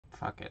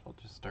Fuck it, I'll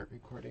just start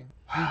recording.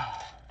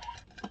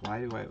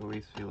 Why do I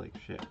always feel like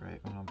shit right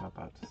when I'm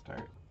about to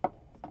start?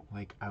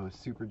 Like, I was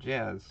super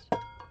jazzed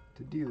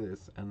to do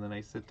this, and then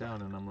I sit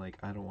down and I'm like,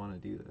 I don't want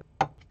to do this.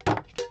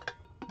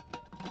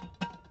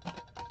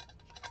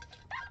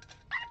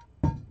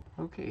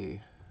 Okay.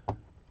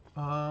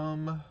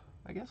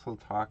 I guess I'll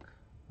talk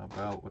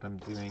about what I'm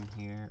doing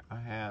here.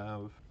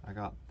 I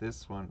got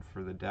this one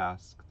for the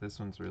desk. This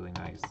one's really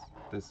nice.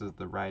 This is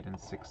the Ryden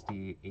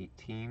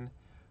 6018.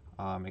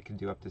 It can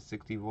do up to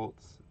 60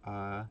 volts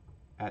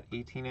at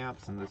 18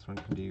 amps, and this one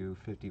can do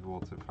 50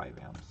 volts at 5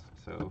 amps.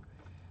 So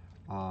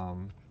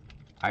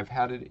I've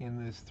had it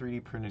in this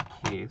 3D printed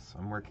case.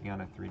 I'm working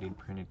on a 3D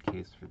printed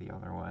case for the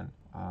other one.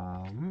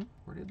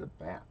 Where did the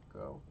bat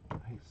go?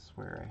 I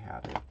swear I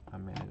had it a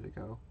minute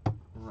ago.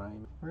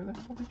 Ryan, where the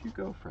hell did you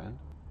go, friend?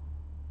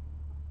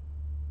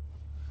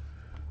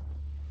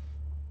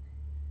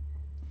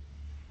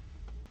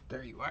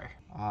 There you are.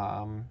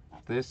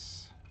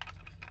 This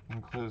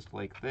enclosed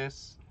like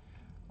this.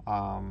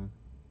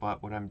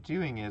 But what I'm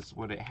doing is,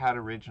 what it had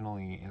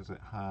originally is it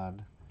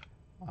had,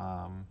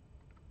 on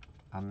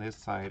this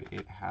side,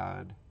 it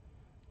had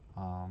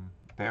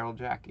barrel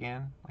jack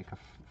in, like a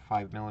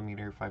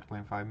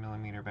 5.5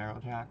 millimeter barrel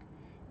jack,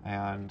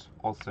 and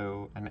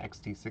also an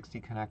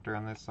XT60 connector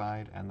on this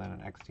side, and then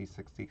an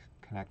XT60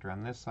 connector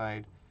on this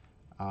side,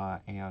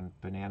 and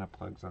banana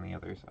plugs on the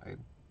other side.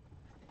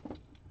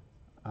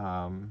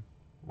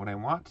 What I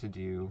want to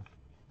do,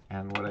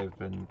 and what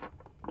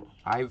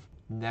I've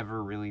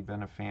never really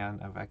been a fan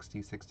of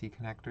XT60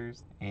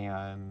 connectors,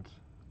 and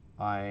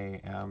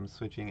I am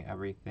switching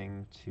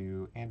everything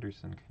to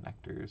Anderson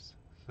connectors.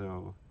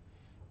 So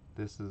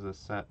this is a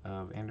set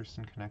of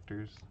Anderson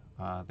connectors.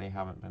 They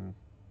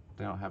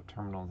don't have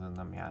terminals in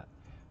them yet,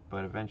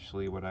 but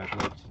eventually what I'd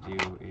like to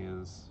do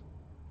is,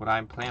 what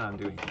I plan on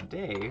doing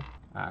today,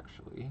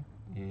 actually,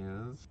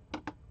 is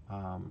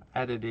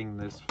editing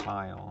this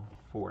file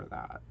for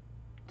that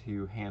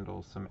to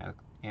handle some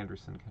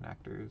Anderson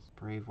connectors.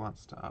 Brave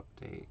wants to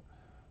update.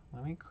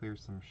 Let me clear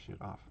some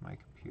shit off my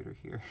computer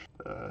here.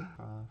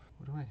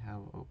 What do I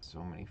have open?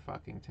 So many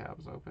fucking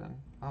tabs open.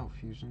 Oh,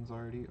 Fusion's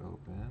already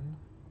open.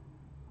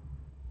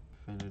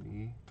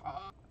 Affinity.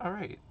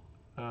 Alright.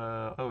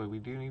 Oh, we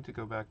do need to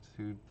go back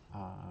to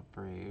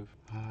Brave.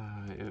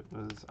 It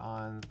was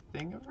on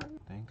Thingiverse.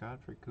 Thank God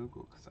for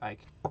Google, because I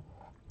can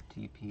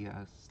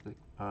TPS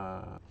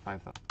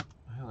 5000.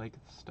 I like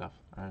the stuff.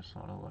 I just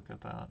want to look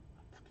at that.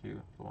 It's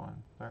cute. The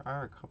one. There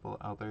are a couple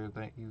other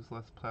that use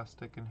less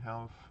plastic and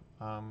have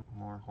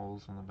more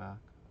holes in the back.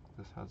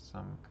 This has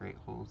some great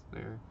holes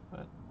there,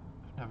 but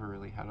I've never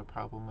really had a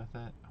problem with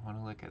it. I want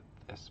to look at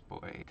this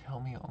boy. Tell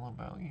me all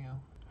about you.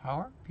 How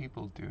are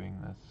people doing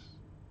this?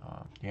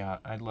 Yeah,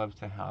 I'd love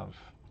to have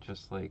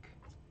just like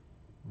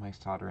my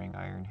soldering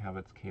iron have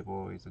its cable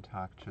always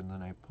attached, and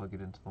then I plug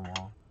it into the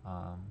wall.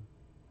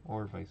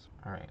 Or vice.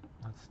 Alright,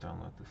 let's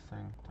download this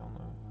thing.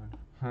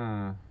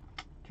 Download.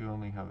 Do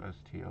only have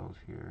STLs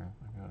here.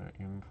 I gotta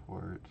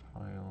import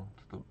file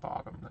to the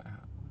bottom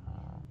that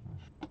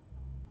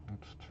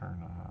let's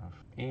turn off.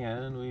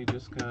 And we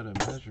just gotta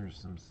measure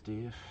some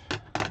stuff.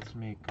 Let's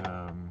make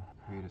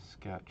create a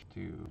sketch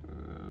to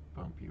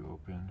bump you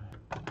open.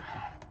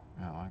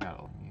 Oh, I got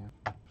all you.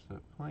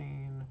 Set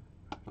plane.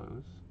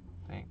 Close.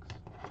 Thanks.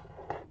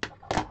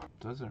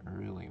 Doesn't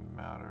really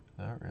matter. Is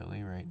that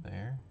really right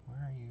there? Where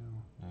are you?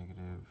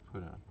 Negative.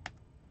 Put a.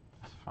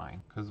 It's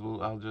fine. Because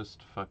I'll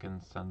just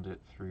fucking send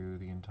it through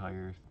the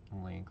entire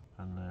length.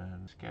 And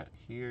then sketch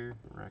here.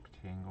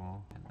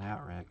 Rectangle. And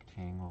that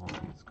rectangle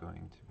is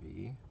going to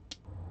be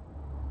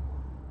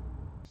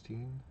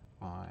 16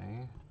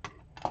 by.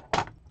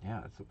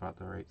 Yeah, it's about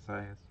the right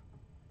size.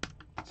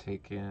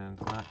 Taken.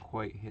 It's not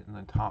quite hitting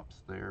the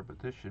tops there, but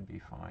this should be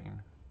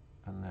fine.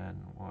 And then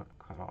what?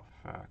 Cut off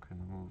back and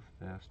move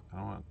this. I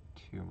don't want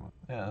too much.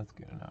 Yeah, that's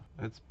good enough.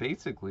 It's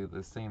basically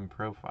the same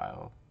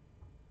profile.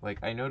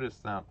 Like, I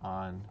noticed that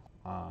on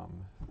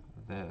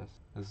this.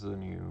 This is a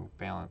new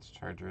balance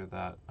charger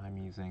that I'm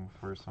using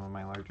for some of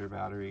my larger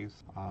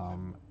batteries.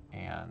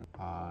 And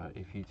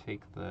if you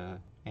take the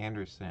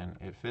Anderson,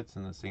 it fits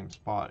in the same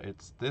spot.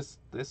 It's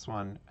this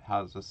one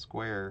has a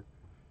square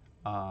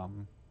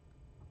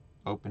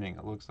opening.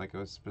 It looks like it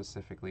was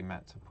specifically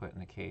meant to put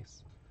in a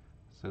case.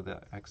 So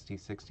the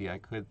XT60, I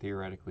could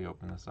theoretically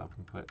open this up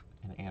and put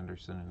an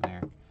Anderson in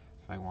there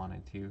if I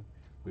wanted to,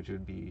 which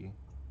would be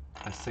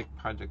a sick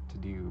project to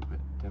do, but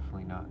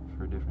definitely not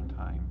for a different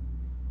time.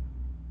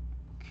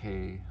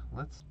 Okay,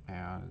 let's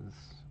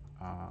as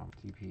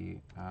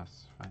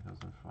DPS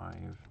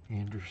 5005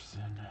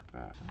 Anderson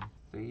back and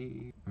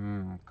save.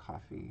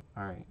 Coffee.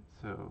 Alright,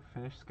 so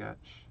finish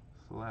sketch,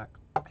 select,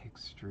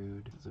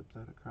 extrude, zip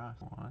that across,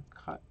 one,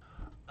 cut.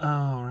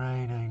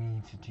 Alright, I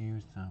need to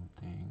do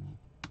something.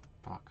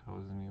 Fuck, I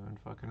wasn't even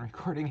fucking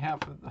recording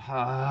half of the.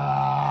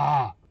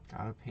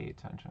 Gotta pay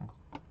attention.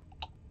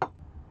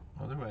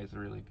 Otherwise, a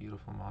really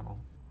beautiful model.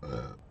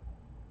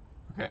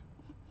 Okay,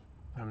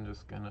 I'm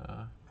just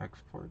gonna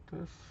export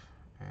this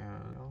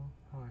and. Oh,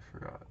 I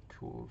forgot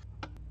tools.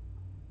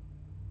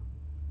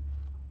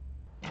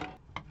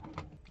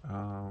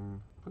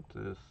 Put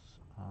this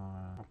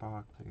on a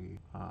box.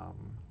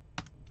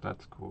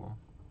 That's cool.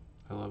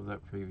 I love that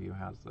preview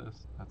has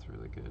this. That's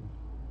really good.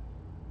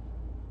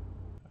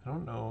 I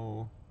don't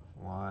know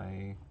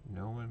why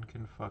no one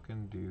can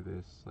fucking do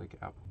this like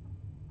Apple.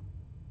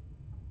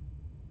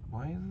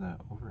 Why is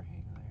that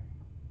overhang there?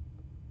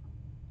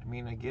 I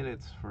mean, I get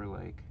it's for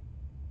like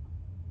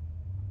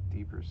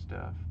deeper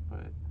stuff,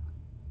 but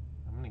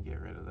I'm gonna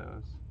get rid of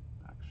those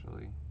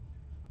actually.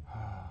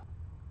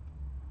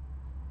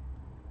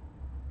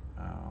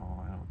 Oh,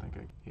 I don't think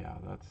yeah,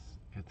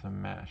 it's a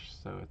mesh,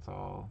 so it's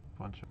all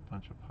bunch of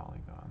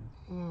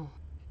polygons.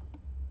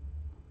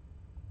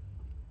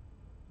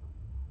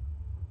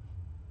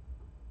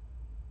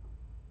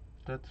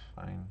 That's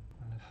fine.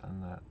 I'm gonna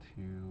send that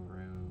to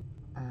row.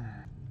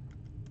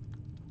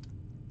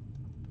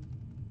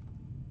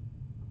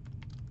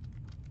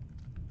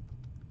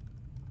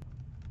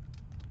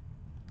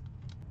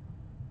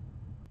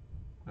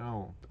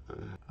 No.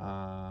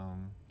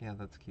 Yeah,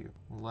 that's cute.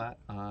 Let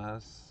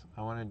us,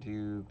 I want to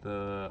do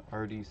the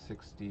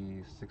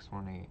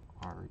RD60618,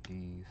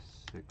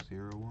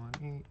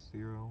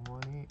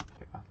 RD6018018.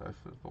 Yeah, this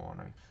is the one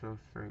I so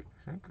straight.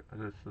 I think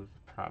this is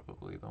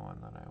probably the one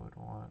that I would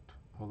want.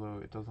 Although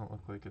it doesn't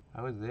look like it.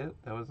 That was it?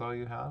 That was all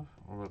you have?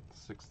 Or about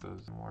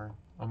 6,000 more?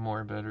 A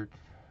more better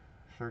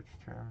search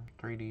term.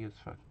 3D is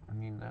fuck. I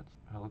mean, that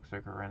looks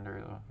like a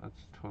render though.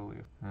 That's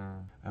totally.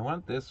 I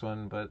want this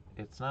one, but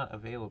it's not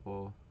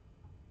available.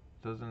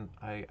 Doesn't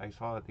I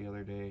saw it the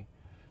other day.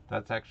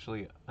 That's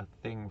actually a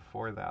thing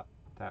for that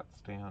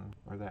stand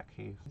or that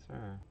case.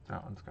 Sure.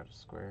 That one's got a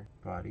square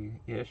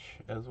body-ish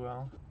as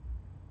well.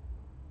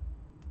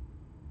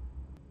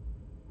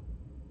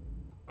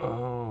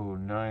 Oh,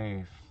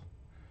 nice.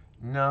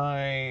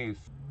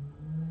 Nice.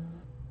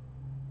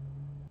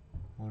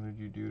 What did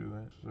you do to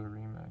it? It's a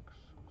remix.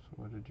 So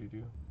what did you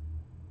do?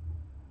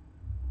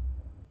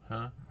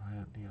 Huh? I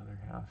had the other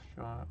half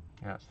shot.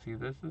 Yeah, see,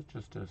 this is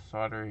just a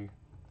soldery.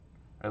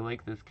 I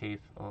like this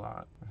case a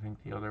lot. I think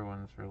the other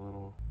ones are a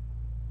little...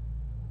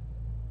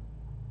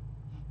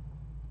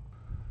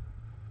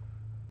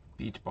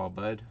 Beach ball,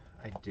 bud.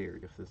 I dare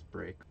you if this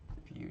breaks.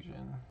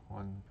 Fusion.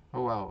 One.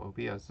 Oh wow,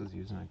 OBS is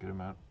using a good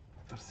amount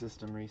of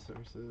system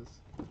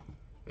resources.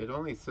 It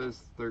only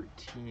says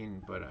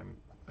 13, but I'm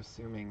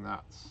assuming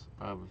that's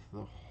of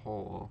the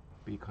whole,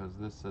 because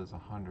this says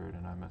 100,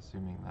 and I'm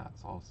assuming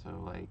that's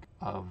also like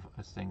of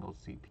a single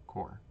CPU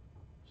core.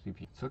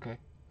 CPU. It's okay.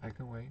 I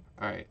can wait.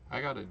 Alright,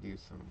 I gotta do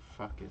some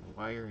fucking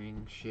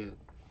wiring shit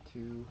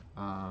to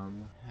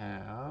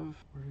have...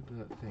 Where did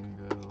that thing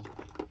go?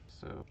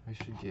 So I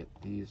should get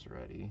these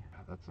ready.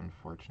 That's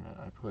unfortunate.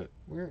 I put...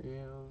 Where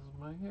is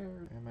my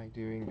hair? Am I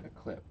doing a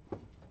clip?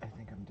 I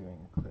think I'm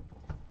doing a clip.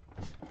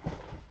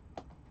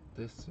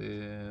 This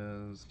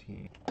is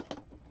tea.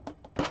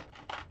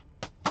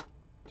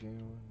 Do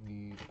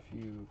need a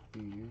few of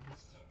these.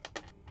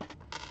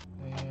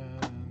 And...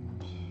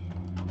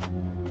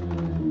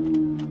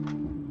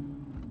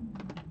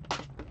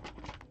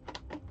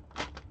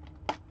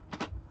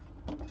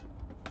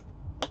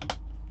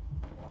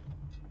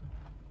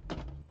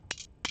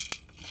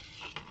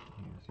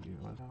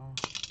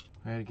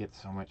 I had to get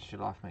so much shit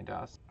off my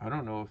desk. I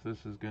don't know if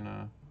this is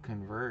gonna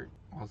convert.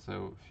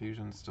 Also,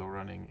 Fusion's still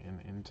running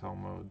in Intel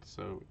mode,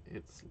 so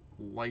it's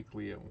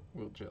likely it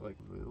will jet like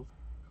a little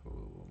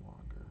longer.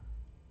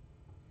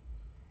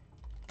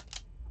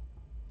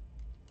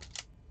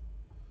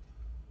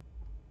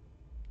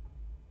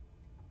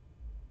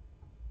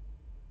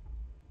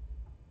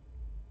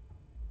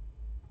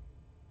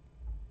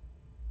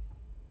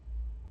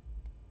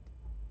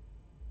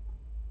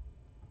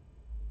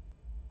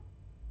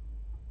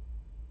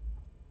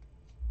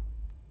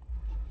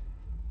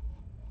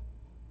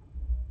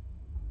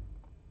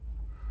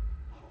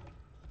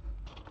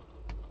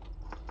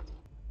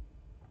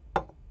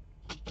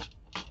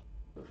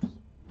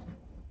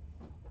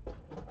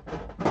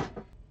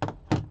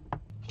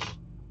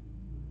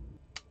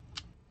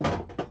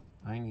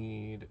 I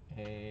need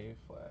a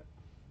flat.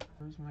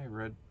 Where's my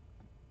red?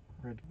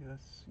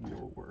 Yes,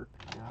 you'll work.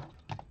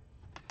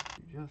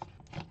 Yeah.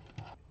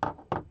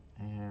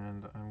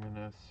 And I'm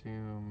gonna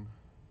assume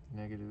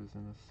negatives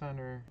in the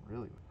center.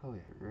 Really,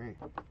 great.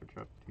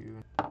 Drop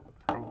 2.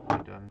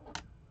 Probably done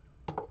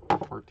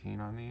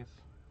 14 on these.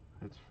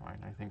 It's fine.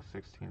 I think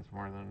 16 is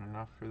more than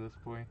enough for this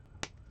boy.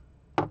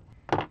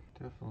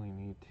 Definitely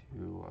need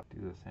to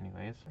do this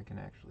anyways. I can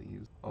actually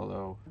use,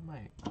 although I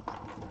might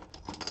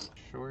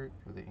short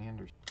for the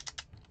Anderson.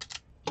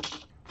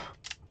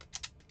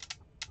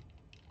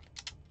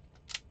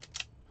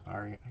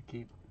 Sorry, I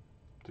keep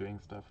doing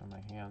stuff in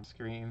my hand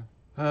screen.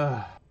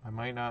 I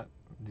might not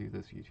do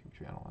this YouTube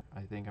channel.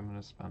 I think I'm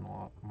gonna spend a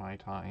lot of my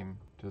time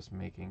just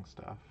making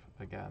stuff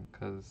again,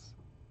 because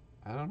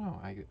I don't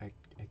know, I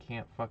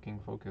can't fucking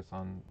focus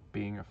on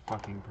being a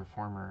fucking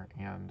performer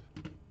and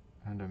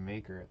a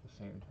maker at the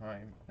same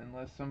time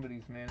unless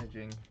somebody's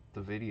managing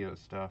the video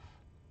stuff.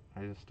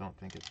 I just don't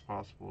think it's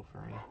possible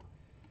for me.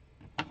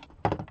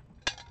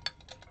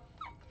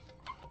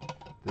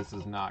 This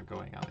is not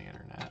going on the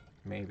internet.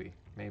 Maybe,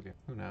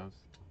 who knows.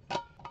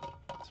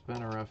 It's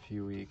been a rough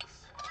few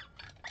weeks,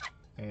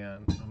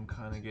 and I'm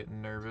kind of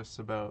getting nervous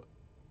about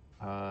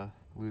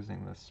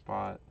losing this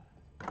spot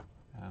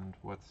and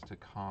what's to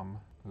come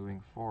moving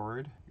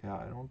forward. Yeah,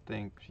 I don't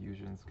think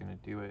Fusion's gonna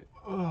do it.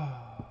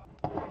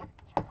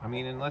 I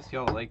mean, unless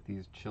y'all like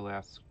these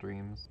chill-ass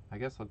streams, I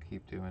guess I'll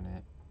keep doing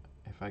it.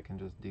 If I can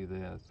just do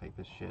this type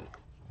of shit,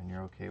 and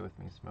you're okay with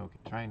me smoking.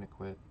 Trying to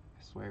quit,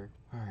 I swear.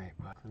 Alright,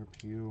 but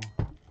curfew.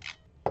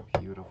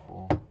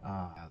 Beautiful.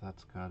 Ah, yeah,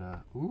 that's got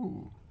a...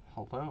 Ooh,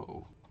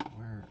 hello.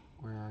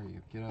 Where are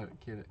you? Get out,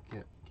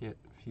 get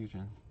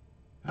Fusion.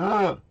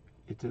 Ah!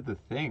 It did the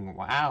thing,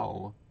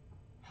 wow.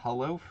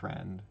 Hello,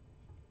 friend.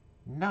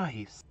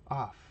 Nice.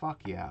 Ah,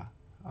 fuck yeah.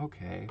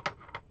 Okay.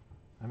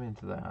 I'm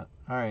into that.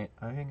 Alright,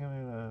 I think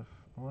I'm gonna...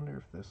 I wonder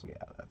if this...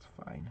 Yeah, that's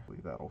fine. I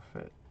believe that'll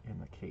fit in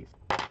the case.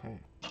 Okay,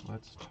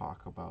 let's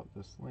talk about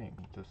this link.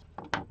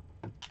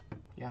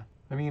 Yeah.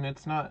 I mean,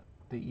 it's not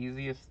the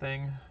easiest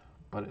thing,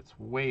 but it's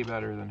way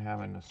better than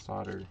having to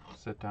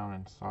sit down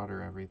and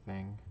solder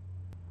everything.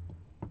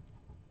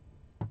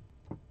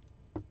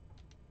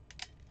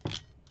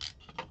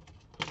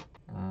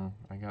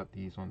 I got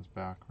these ones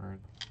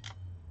backwards.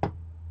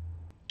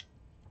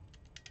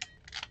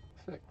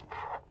 Sick.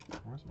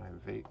 Where's my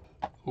vape?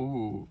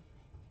 Ooh,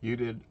 you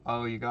did.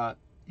 Oh, you got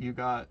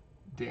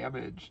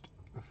damaged.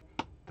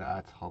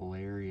 That's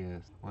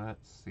hilarious.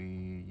 Let's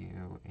see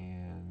you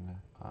in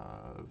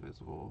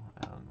visible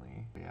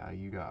only. Yeah,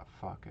 you got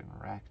fucking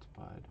wrecked,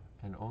 bud.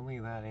 And only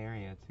that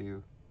area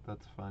too.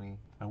 That's funny.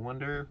 I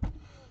wonder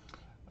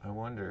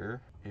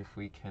if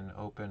we can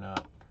open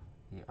up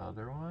the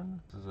other one.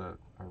 This is a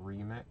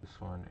remix.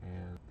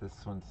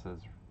 This one says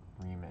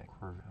remix.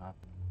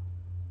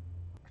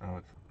 Oh,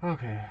 it's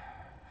okay.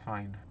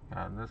 Fine.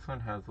 This one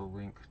has a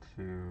link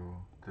to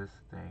this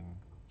thing,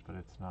 but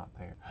it's not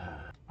there.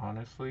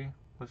 Honestly,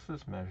 let's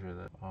just measure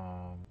that.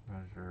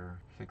 Measure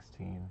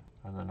 16,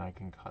 and then I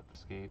can cut the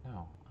skate.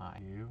 No,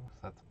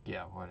 that's,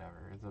 yeah,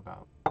 whatever. It's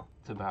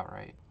about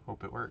right.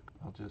 Hope it worked.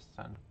 I'll just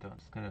I'm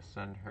just gonna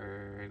send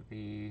her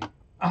the,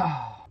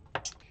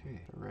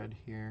 okay, the red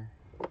here.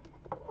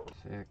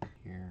 Sick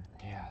here.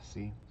 Yeah,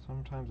 see?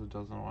 Sometimes it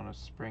doesn't want to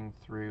spring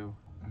through.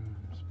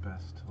 It's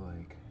best to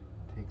like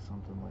take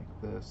something like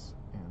this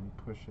and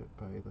push it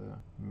by the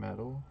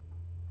metal.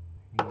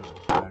 I need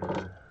a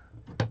better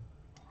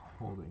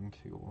holding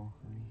tool.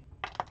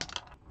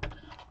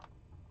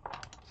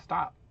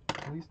 Stop!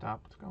 Please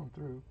stop. It's going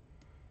through.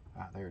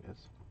 Ah, there it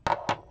is.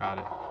 Got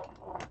it.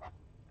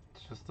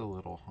 It's just a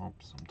little hump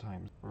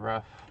sometimes.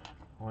 Rough.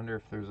 I wonder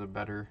if there's a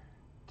better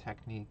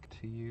technique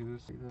to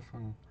use. See, this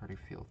one already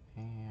feels,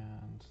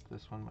 and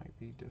this one might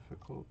be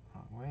difficult.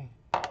 Wrong way.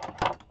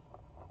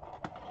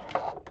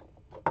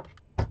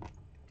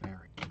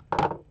 There we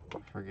go.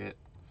 Forget.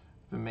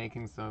 I've been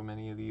making so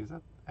many of these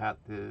at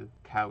the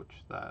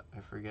couch that I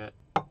forget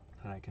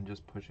that I can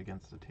just push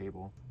against the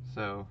table.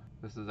 So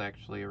this is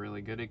actually a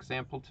really good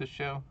example to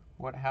show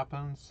what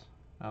happens.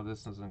 Now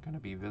this isn't going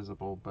to be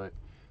visible, but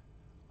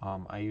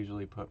I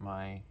usually put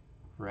my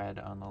red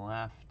on the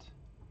left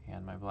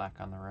and my black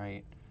on the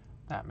right.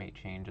 That may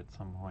change at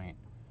some point,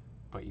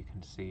 but you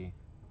can see,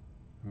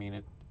 I mean,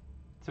 it's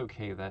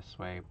okay this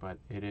way, but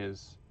it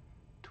is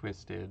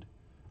twisted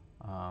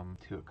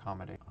to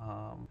accommodate.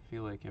 I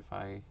feel like if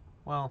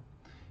well,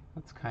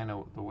 that's kind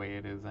of the way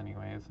it is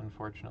anyways,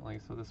 unfortunately,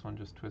 so this one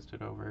just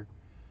twisted over.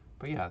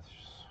 But yeah,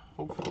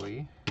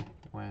 hopefully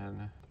when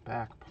the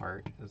back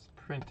part is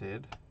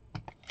printed,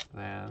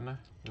 then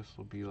this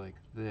will be like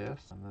this,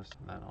 and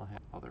then I'll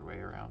have the other way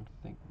around.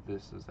 I think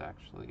this is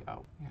actually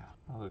out. Yeah,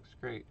 that looks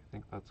great. I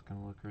think that's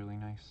gonna look really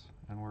nice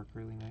and work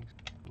really nice.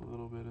 A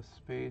little bit of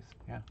space.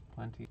 Yeah,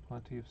 plenty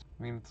of,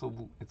 I mean,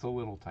 it's a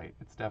little tight.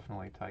 It's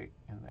definitely tight,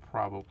 and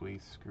probably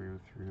screw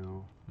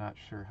through. Not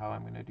sure how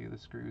I'm gonna do the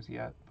screws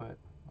yet, but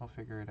I'll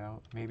figure it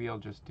out. Maybe I'll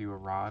just do a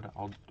rod.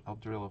 I'll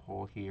drill a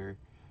hole here,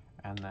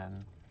 and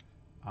then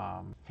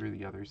through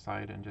the other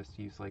side, and just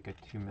use like a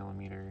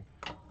 2mm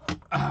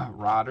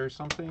rod or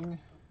something,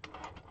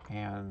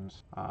 and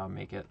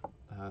make it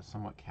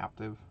somewhat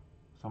captive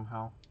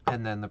somehow.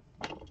 And then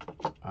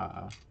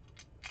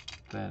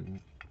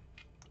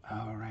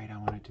oh right, I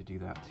wanted to do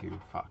that too.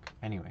 Fuck.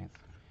 Anyways,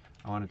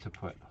 I wanted to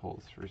put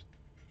holes for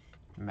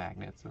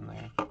magnets in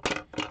there.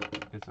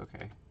 It's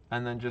okay.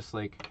 And then just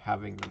like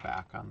having the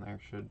back on there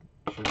should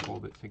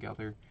hold it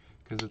together,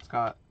 because it's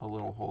got a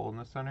little hole in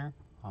the center.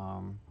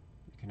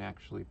 You can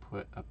actually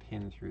put a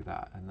pin through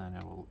that, and then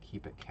it will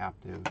keep it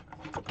captive,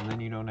 and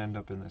then you don't end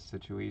up in this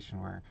situation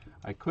where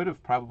I could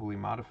have probably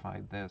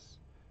modified this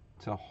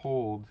to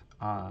hold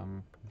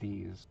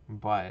these,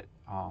 but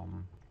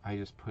I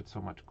just put so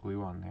much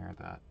glue on there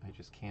that I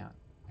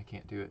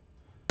can't do it.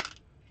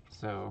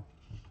 So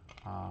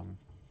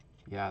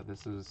yeah,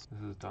 this is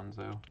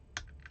donezo.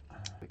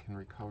 I can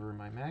recover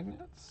my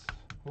magnets,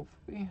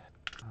 hopefully.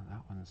 Oh,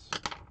 that one's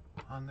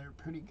on there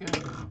pretty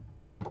good.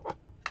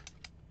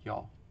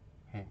 Y'all,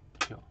 hey,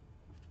 chill.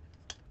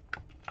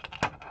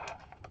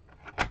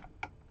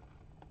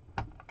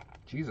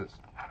 Jesus.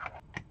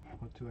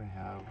 What do I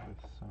have with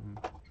some...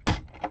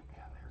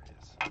 Yeah, there it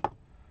is.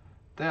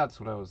 That's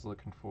what I was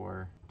looking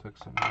for. Took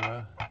some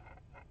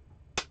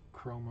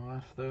chrome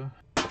off though.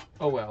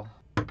 Oh well.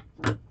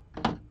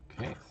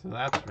 Okay, so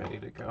that's ready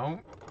to go.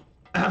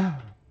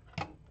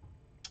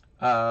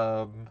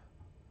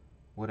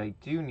 What I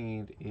do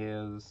need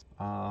is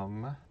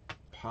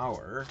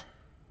power,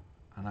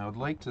 and I would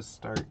like to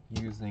start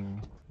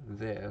using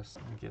this.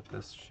 Let me get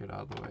this shit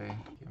out of the way.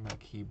 Get my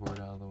keyboard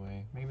out of the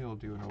way. Maybe we'll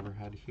do an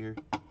overhead here.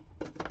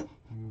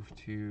 Move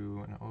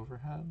to an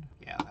overhead.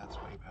 Yeah, that's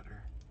way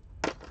better.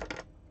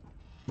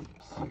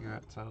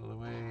 Cigarettes out of the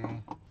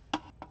way.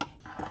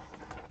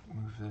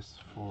 Move this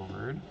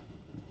forward.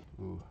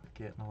 Ooh,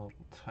 getting a little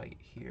tight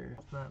here.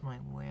 Is that my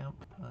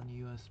lamp on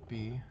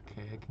USB?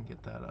 Okay, I can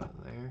get that out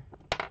of there.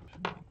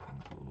 Should make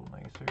things a little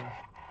nicer.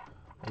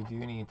 I do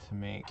need to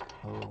make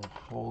a little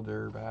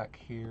holder back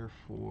here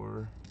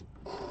for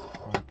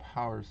my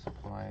power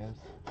supplies.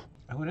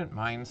 I wouldn't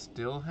mind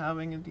still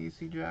having a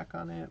DC jack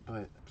on it,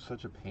 but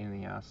such a pain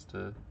in the ass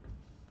to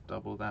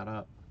double that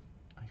up.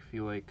 I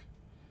feel like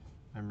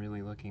I'm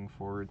really looking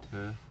forward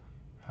to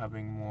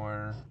having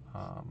more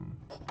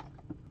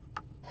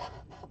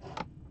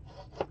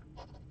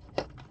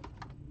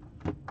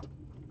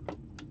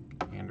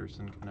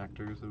Anderson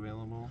connectors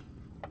available.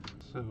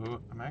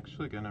 So I'm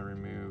actually gonna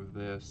remove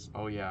this.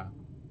 Oh yeah,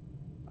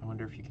 I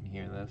wonder if you can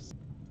hear this,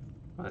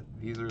 but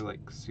these are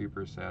like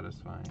super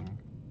satisfying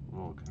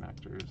little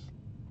connectors.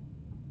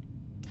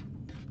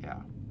 Yeah,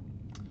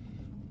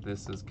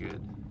 this is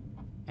good.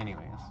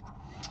 Anyways,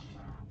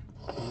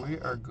 we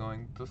are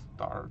going to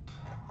start.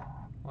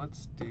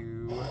 Let's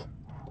do,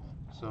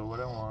 so what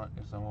I want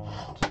is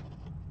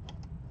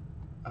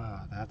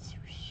that's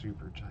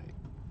super tight.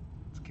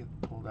 Let's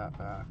pull that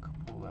back,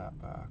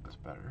 it's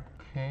better.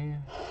 Okay,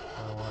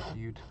 I want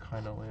you to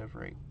kind of live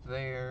right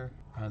there,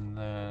 and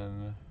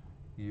then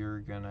you're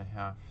gonna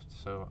have,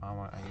 so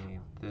I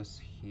need this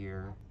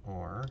here,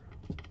 or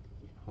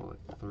pull it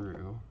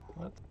through.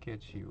 Let's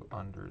get you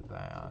under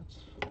that.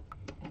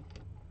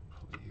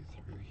 Pull you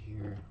through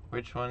here.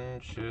 Which one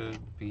should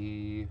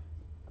be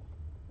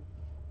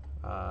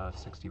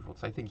 60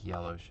 volts? I think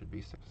yellow should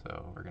be 6.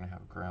 So we're gonna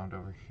have ground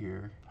over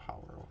here,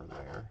 power over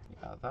there.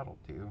 Yeah, that'll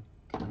do.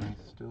 Can I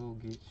still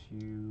get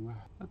you?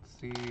 Let's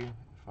see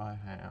if I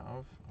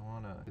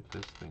wanna get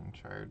this thing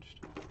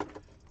charged.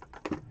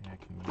 I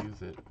can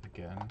use it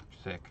again.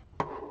 Sick.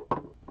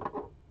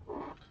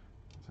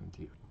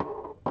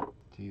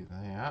 Do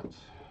that.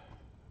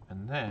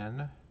 And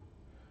then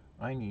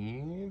I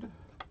need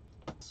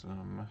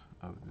some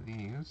of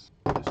these.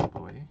 This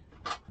boy.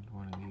 And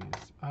one of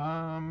these.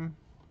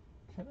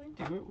 Can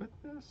I do it with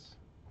this?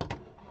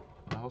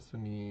 I also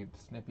need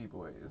Snippy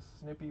Boys.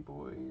 Snippy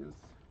Boys.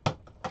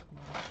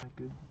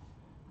 Good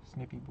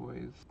Snippy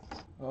Boys.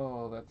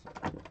 Oh, that's...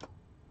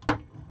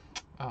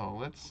 Oh,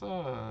 let's,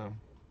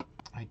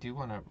 I do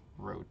want to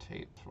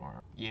rotate for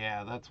him.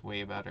 Yeah, that's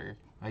way better.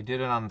 I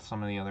did it on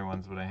some of the other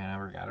ones, but I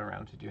never got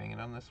around to doing it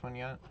on this one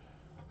yet.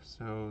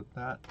 So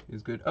that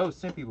is good. Oh,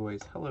 Snippy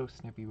Boys. Hello,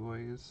 Snippy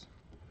Boys.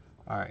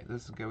 Alright,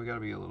 this is good. We gotta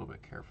be a little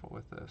bit careful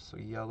with this. So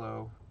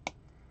yellow.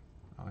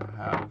 I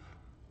have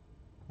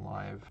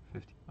live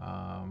 50.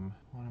 I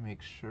want to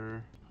make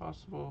sure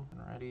possible and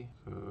ready.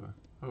 So,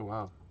 oh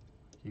wow,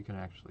 you can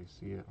actually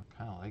see it. I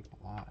kind of like it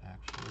a lot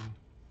actually.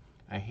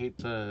 I hate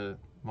the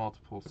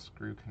multiple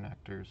screw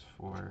connectors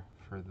for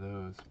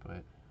those,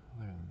 but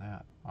other than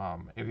that,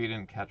 if you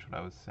didn't catch what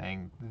I was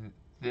saying,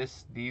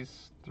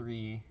 these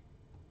three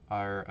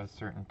are a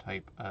certain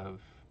type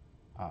of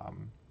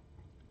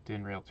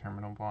DIN rail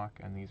terminal block,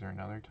 and these are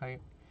another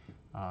type.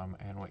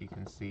 And what you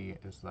can see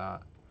is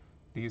that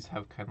these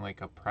have kind of like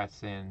a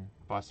press-in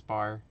bus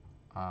bar.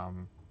 I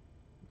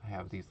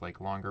have these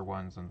like longer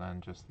ones, and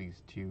then just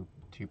these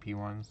 2P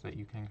ones that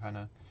you can kind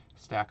of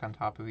stack on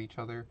top of each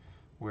other,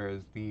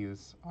 whereas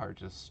these are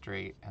just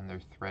straight and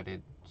they're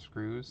threaded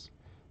screws,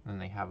 and then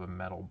they have a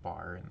metal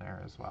bar in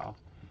there as well.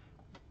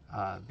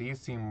 These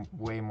seem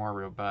way more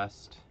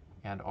robust,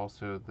 and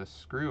also the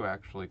screw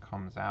actually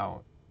comes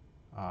out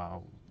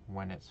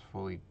when it's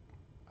fully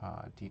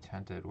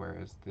detented,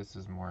 whereas this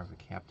is more of a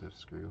captive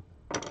screw.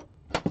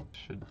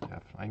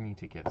 I need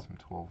to get some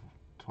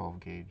 12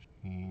 gauge.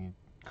 Need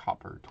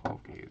copper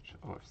 12 gauge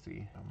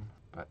OFC,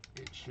 but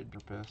it should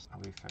purpose.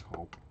 At least I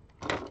hope.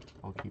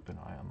 I'll keep an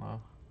eye on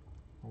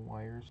the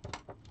wires.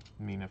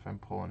 I mean, if I'm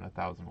pulling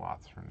 1,000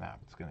 watts from that,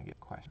 it's gonna get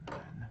questioned.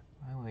 And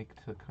I like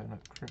to kind of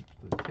crimp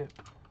the tip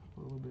a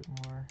little bit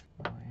more.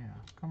 Oh yeah,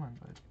 come on,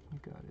 bud. You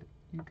got it.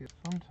 You get.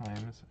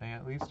 Sometimes,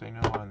 at least I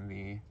know on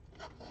the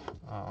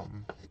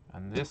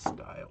on this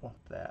style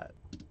that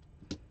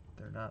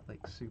they're not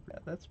like super. Yeah,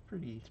 that's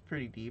it's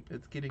pretty deep.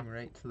 It's getting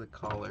right to the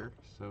collar,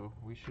 so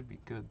we should be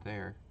good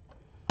there.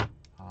 I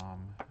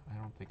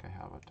don't think I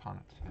have a ton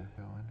of tip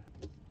going.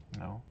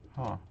 No,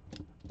 huh?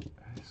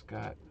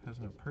 Has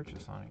no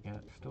purchase on it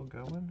yet. Still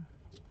going?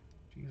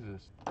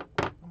 Jesus.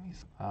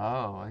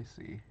 Oh, I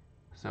see.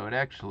 So it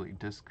actually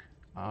it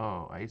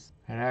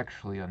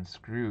actually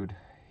unscrewed.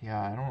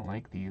 Yeah, I don't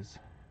like these.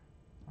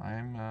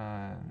 I'm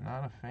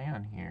not a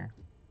fan here.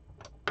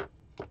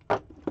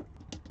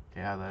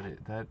 Yeah,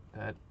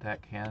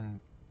 that can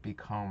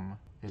become,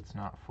 it's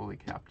not fully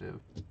captive.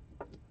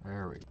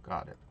 There we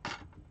got it.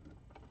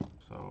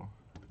 So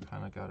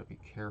kind of got to be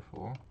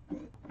careful,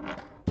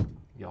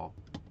 y'all.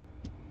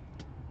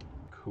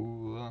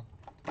 Cool.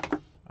 All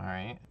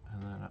right,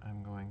 and then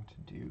I'm going to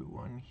do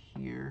one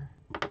here.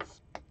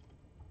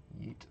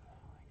 Yeet,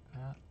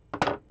 like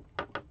that.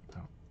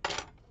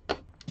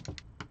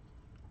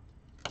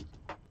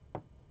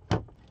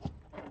 Oh.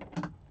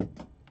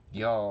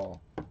 Y'all,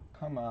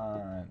 come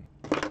on.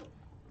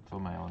 It's all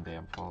my own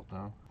damn fault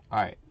though. All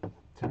right,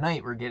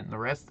 tonight we're getting the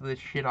rest of this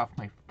shit off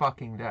my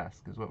fucking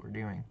desk is what we're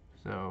doing.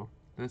 So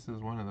this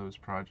is one of those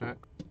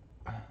projects.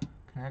 I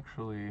can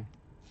actually,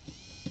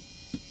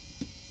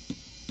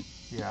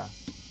 yeah,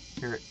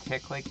 hear it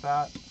tick like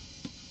that.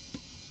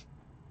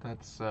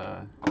 That's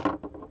that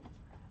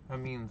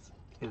means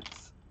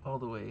it's all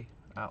the way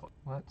out.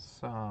 Let's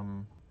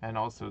and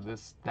also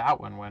that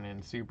one went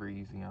in super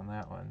easy on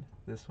that one.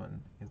 This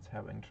one is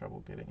having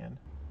trouble getting in.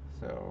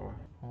 So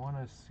I want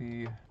to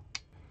see.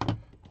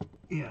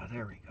 Yeah,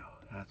 there we go.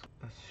 Let's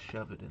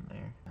shove it in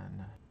there.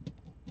 And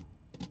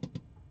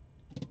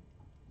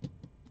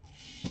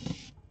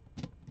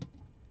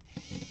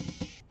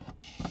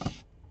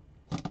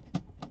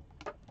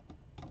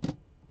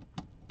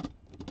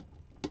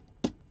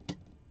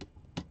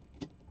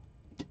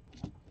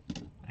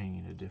I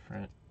need a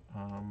different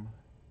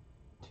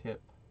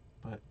tip,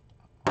 but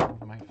all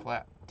of my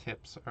flat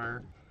tips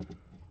are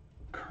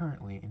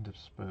currently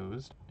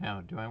indisposed.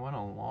 Now, do I want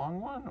a long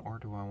one or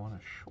do I want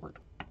a short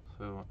one?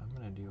 So I'm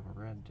going to do a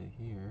red to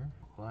here,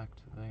 black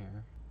to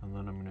there, and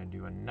then I'm going to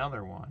do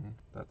another one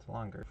that's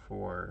longer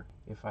for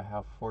if I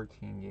have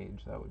 14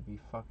 gauge. That would be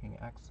fucking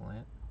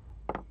excellent.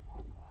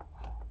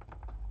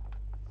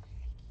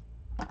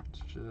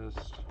 It's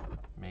just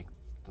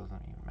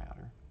doesn't even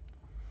matter.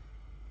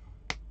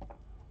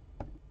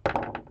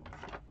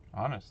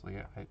 Honestly,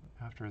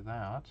 after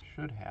that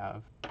should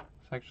have.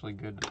 It's actually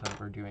good that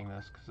we're doing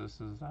this because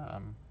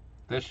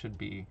this should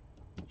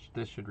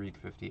read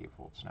 58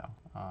 volts now.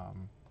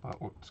 But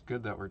it's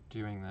good that we're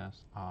doing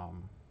this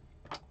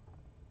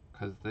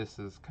because this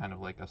is kind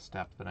of like a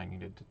step that I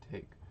needed to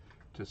take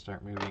to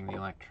start moving the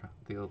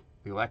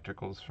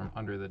electricals from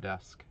under the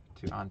desk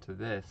to onto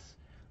this,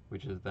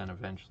 which is then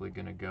eventually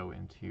going to go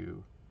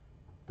into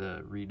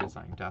the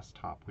redesigned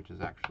desktop, which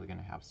is actually going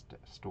to have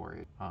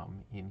storage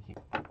in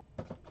here.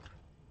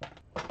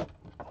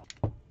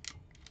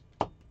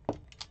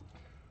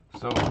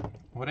 So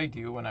what I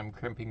do when I'm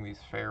crimping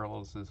these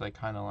ferrules is I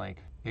kind of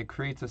like, it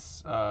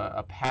creates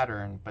a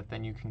pattern, but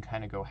then you can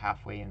kind of go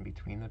halfway in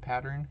between the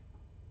pattern,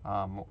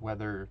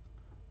 whether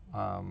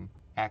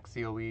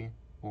axially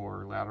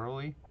or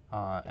laterally,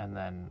 and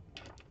then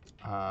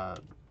I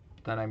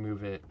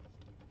move it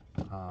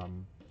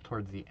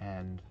towards the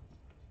end,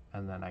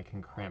 and then I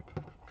can crimp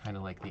kind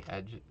of like the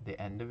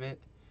end of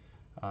it,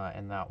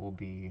 and that will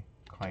be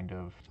kind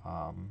of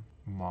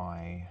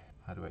my,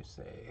 how do I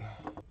say,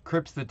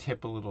 crimps the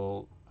tip a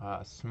little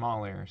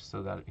smaller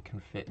so that it can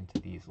fit into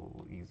these a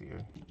little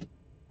easier.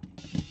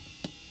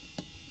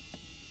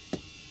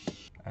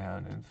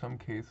 And in some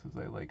cases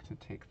I like to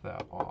take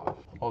that off,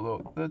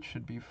 although that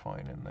should be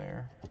fine in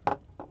there.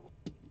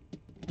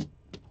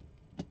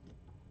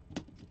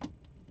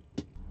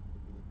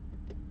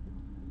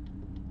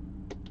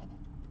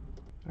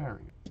 There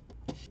we go.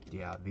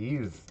 Yeah,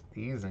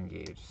 these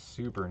engage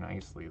super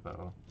nicely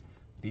though.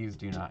 These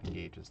do not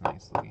engage as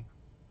nicely.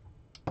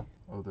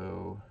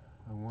 Although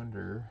I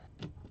wonder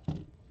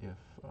if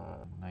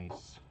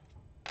nice,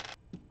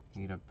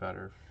 need a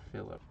better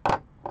Phillip.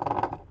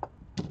 I'll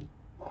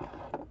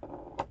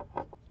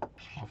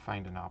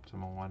find an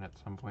optimal one at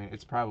some point.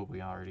 It's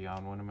probably already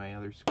on one of my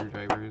other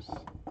screwdrivers,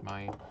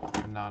 my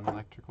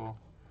non-electrical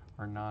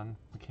or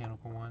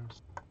non-mechanical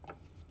ones.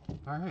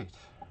 Alright,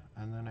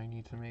 and then I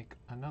need to make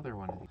another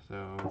one of these.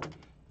 So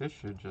this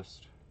should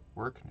just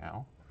work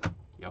now.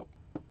 Yep.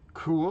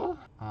 Cool.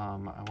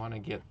 I want to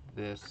get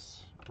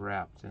this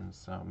wrapped in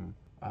some,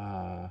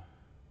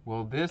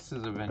 well, this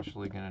is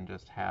eventually going to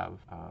just have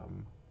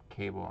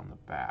cable on the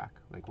back,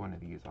 like one of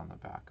these on the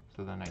back.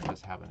 So then I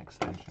just have an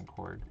extension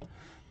cord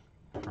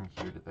from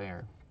here to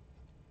there.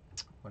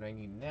 What I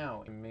need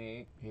now is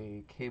make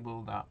a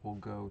cable that will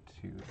go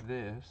to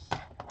this,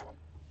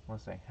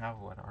 unless I have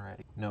one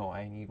already. No,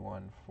 I need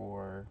one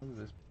for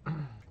this.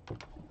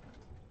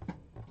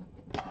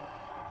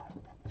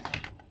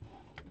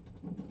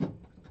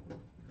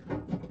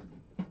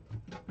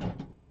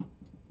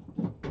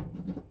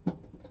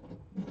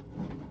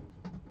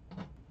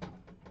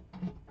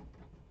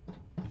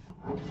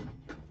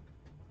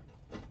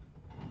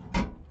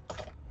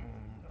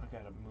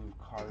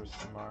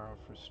 Tomorrow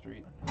for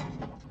street.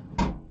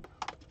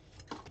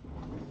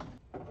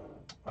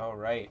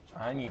 Alright,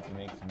 I need to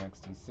make some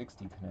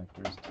XT60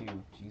 connectors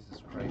too.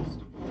 Jesus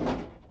Christ.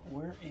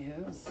 Where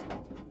is...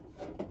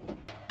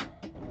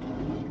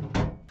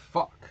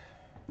 Fuck.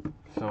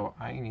 So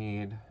I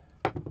need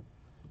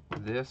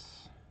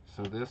this,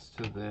 so this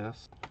to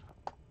this.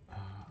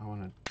 I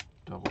want to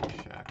double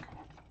check.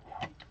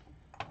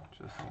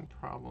 Just in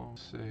problem.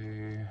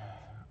 Say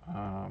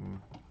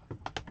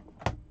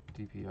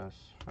DPS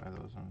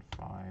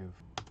 5005.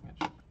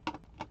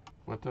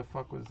 What the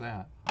fuck was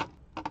that?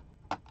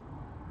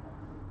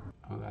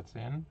 Oh, that's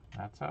in?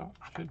 That's out?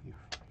 Should be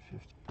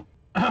 50.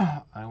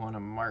 I want to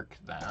mark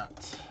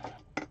that.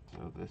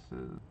 So this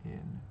is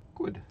in.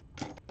 Good.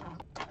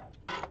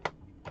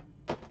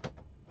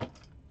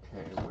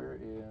 Okay, where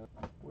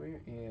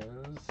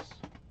is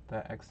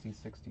that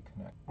XD60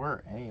 connect? Where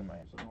are any of my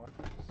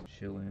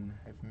chillin'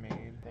 I've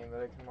made thing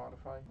that I can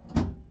modify?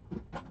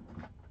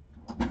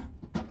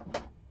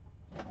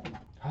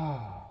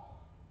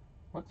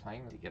 What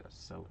time to get a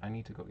soap? I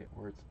need to go get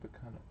where it's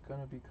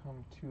gonna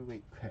become too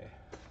late. Okay,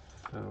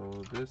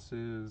 so this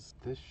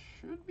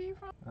should be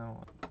fine.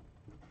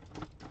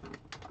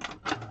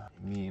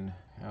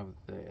 Have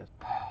this.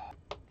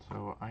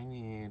 So I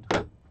need,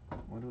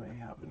 what do I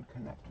have in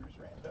connectors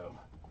random?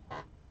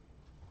 I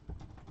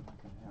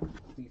can have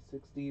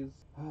C60s.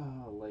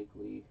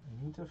 Likely. I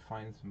need to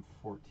find some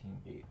 14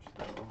 gauge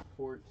though.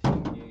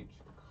 14 gauge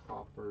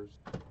coppers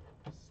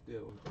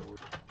still.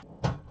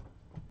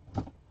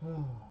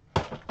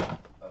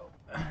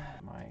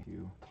 My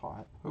few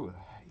pot. Oh,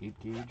 8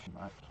 gauge,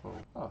 not 12.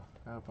 Oh,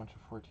 got a bunch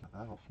of 14.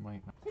 That'll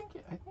might not.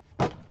 I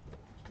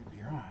could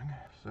be wrong.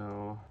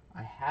 So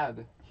I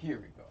had, here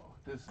we go.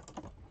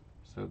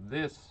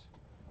 This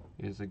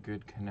is a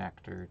good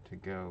connector to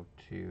go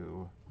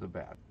to the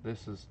bat.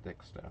 This is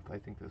thick stuff. I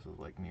think this is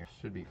like near,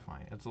 should be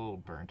fine. It's a little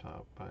burnt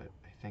up, but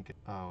I think it,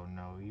 oh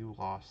no, you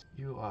lost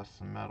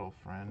some metal,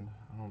 friend.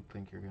 I don't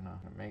think you're gonna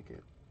make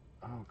it.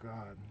 Oh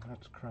god,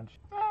 that's crunchy.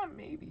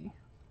 Maybe.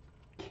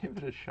 Give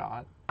it a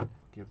shot.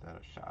 Give that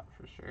a shot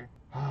for sure.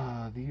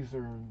 These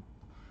are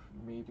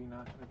maybe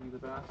not gonna be the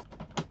best.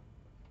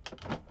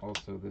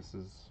 Also, this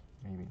is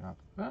maybe not.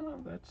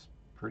 That's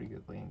pretty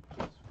good length.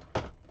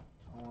 I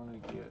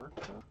want to get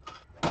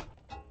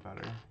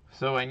better.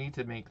 So I need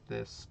to make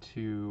this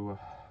to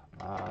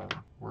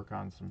work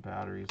on some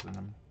batteries, and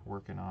I'm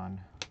working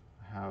on.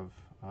 I have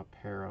a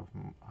pair of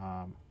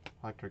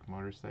electric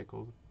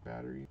motorcycle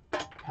battery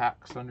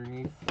packs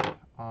underneath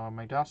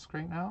my desk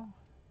right now,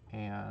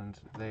 and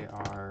they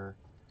are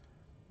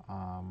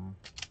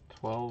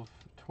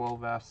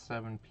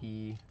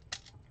 12S7P,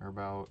 or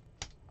about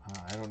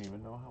I don't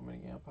even know how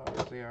many amp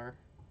hours they are.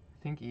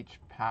 I think each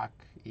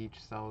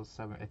cell is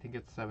I think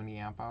it's 70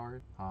 amp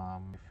hours. I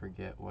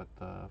forget what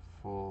the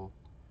full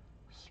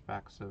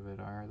specs of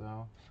it are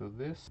though. So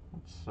this,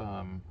 let's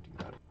do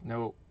that.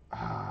 No,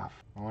 I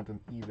want them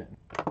even.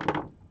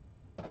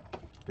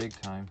 Big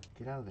time.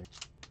 Get out of there.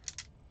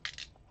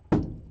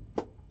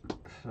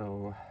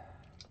 So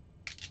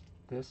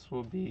this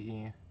will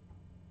be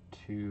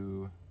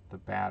to the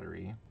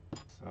battery.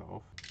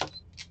 So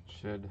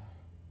if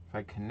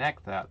I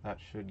connect that, that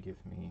should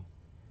give me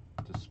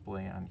a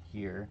display on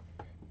here.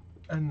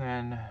 And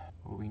then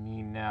what we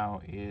need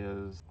now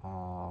is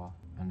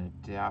an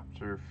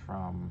adapter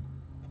from,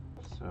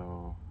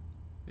 so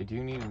I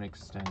do need an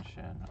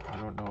extension. I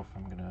don't know if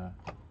I'm gonna,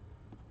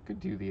 could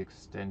do the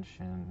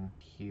extension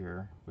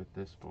here with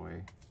this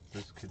boy.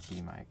 This could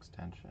be my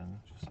extension.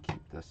 Just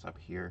keep this up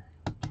here,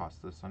 toss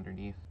this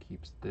underneath,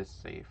 keeps this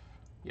safe.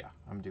 Yeah,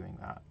 I'm doing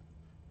that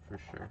for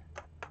sure.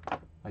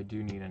 I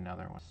do need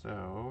another one.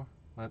 So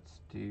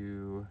let's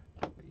do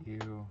you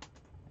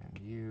and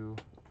you.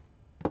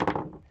 I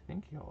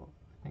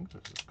think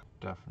this is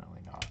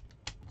definitely not.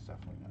 It's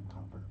definitely not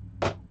copper.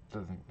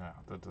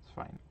 That's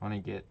fine. I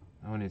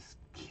want to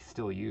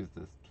still use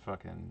this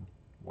fucking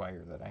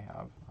wire that I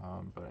have,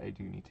 but I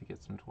do need to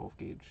get some 12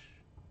 gauge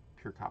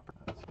pure copper.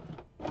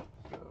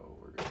 So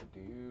we're gonna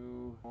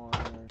do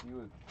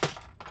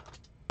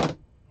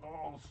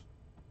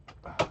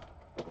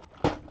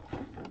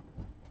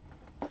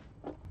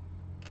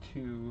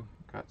two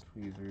got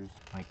tweezers.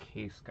 My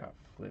case got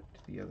flipped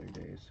the other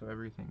day, so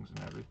everything's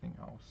in everything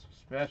else.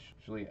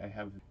 Especially I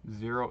have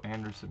 0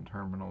 Anderson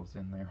terminals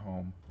in their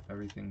home.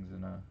 Everything's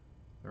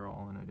they're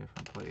all in a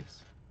different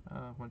place.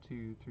 1,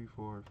 2, 3,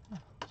 4.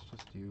 Let's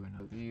just do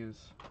another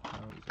these.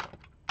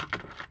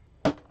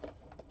 So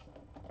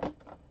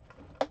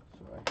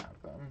I have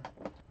them.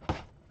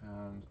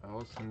 And I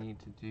also need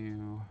to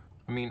do,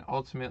 I mean,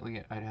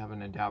 ultimately I'd have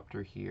an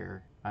adapter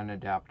here,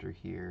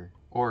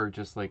 or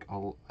just like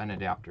an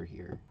adapter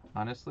here.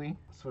 Honestly,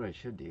 that's what I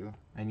should do.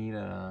 I need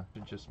to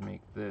just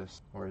make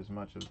this, or as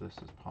much of this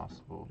as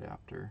possible,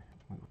 adapter.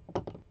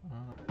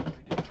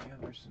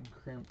 Anderson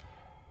crimp.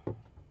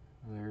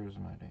 There's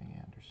my dang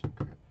Anderson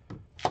crimp.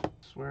 I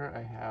swear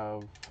I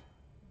have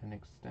an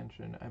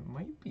extension. It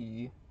might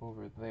be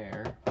over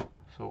there.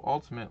 So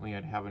ultimately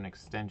I'd have an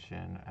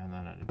extension and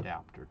then an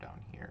adapter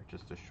down here,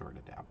 just a short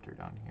adapter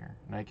down here.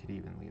 And I could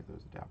even leave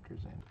those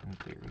adapters in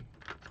theory.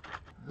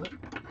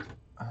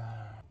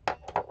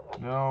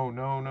 No.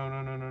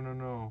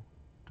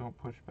 Don't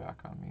push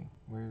back on me.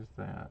 Where's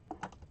that? I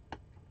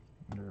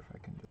wonder if I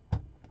can do,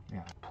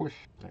 yeah, push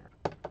there.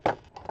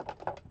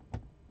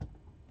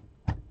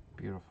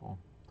 Beautiful.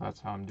 That's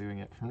how I'm doing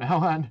it from now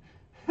on.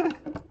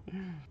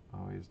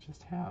 Always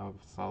just have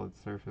solid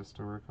surface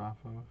to work off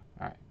of.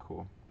 Alright,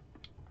 cool.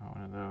 Got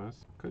one of those.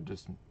 Could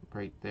just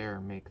right there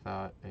make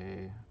that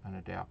an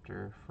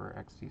adapter for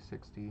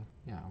XT60.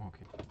 Yeah, I'm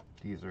okay.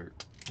 These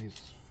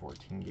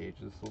 14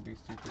 gauges will be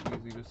super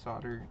easy to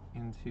solder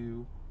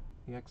into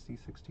the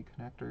XT60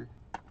 connector.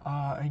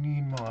 I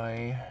need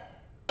my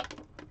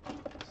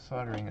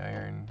soldering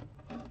iron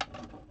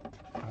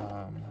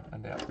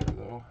adapter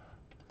though.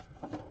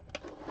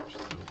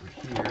 Just over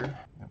here.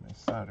 Got my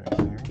soldering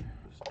iron.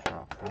 Just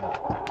drop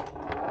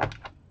that.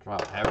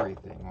 Drop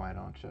everything, why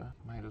don't you?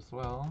 Might as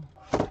well.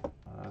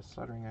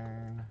 Soldering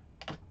iron.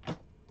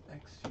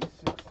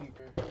 XT60.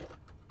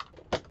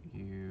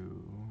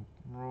 You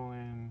roll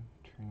in,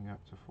 turning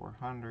up to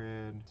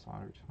 400.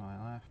 Solder to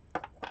my left.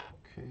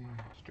 Okay,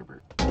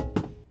 stripper.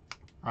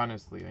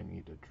 Honestly, I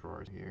need a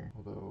drawer here.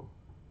 Although,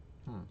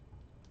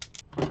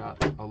 I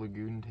got a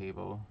lagoon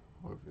table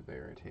over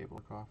there. A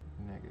table off.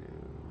 Negative.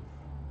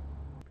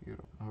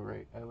 Beautiful.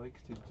 Alright, I like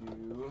to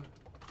do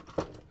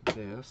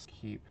this.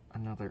 Keep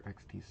another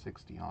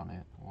XT60 on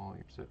it while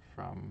you sit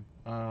from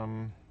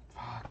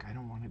fuck, I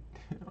don't want to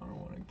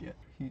get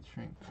heat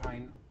shrink.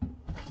 Fine.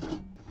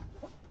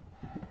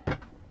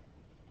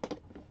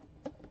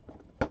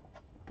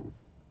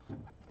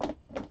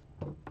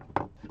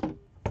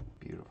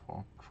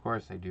 Beautiful. Of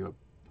course I do a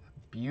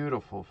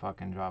beautiful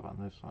fucking job on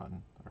this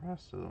one. The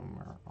rest of them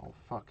are all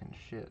fucking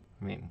shit.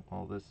 I mean,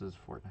 well, this is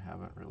for I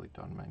haven't really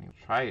done many.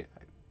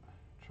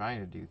 Trying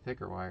to do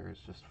thicker wire is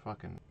just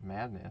fucking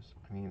madness.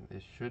 I mean,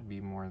 it should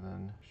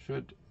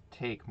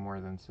take more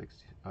than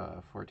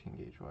 14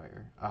 gauge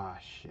wire. Ah,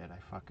 shit,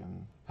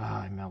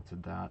 I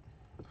melted that.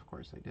 Of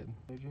course I did.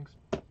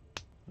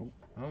 Nope,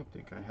 I don't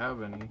think I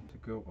have any to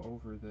go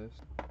over this.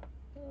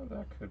 Oh,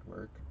 that could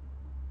work.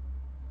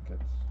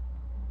 Gets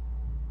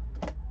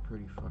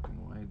pretty fucking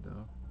wide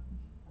though.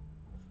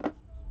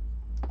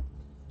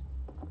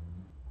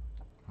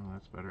 Oh,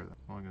 that's better as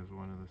long as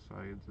one of the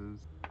sides is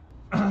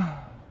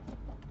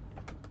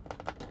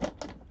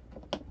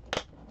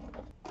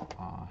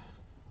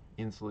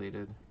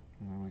insulated,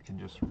 and we can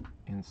just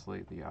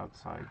insulate the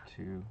outside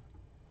to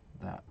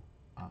that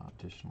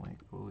additionally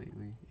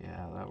completely.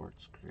 Yeah, that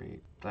works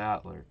great.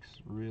 That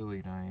looks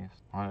really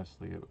nice.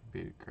 Honestly, it would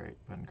been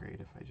great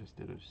if I just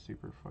did a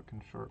super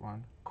fucking short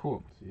one.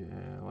 Cool. So,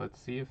 yeah, let's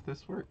see if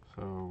this works.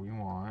 So we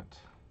want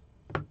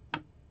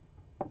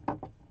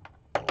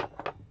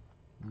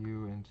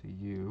U into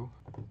U.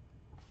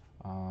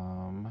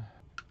 Go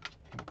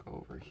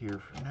over here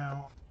for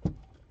now.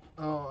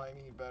 Oh, I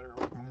need better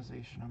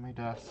organization on my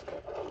desk.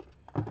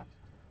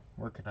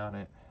 Working on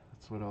it.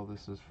 That's what all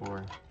this is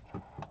for.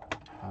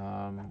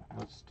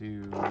 Let's do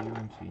U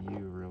into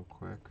U real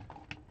quick.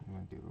 U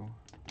into U.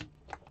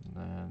 And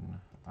then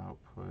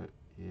output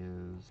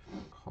is,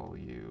 call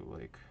U,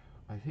 like,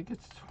 I think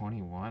it's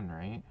 21,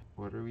 right?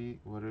 What are we,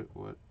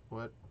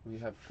 what, we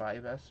have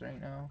 5S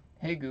right now?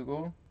 Hey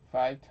Google,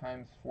 5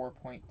 times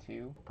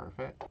 4.2.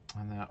 Perfect.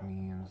 And that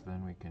means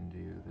then we can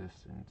do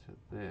this into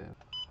this.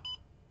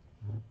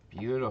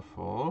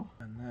 Beautiful.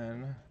 And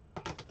then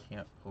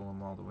can't pull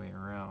them all the way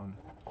around.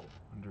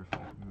 Wonder if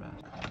I can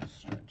kind of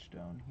stretch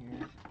down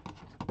here.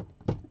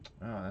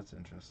 Oh, that's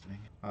interesting.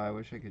 I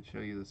wish I could show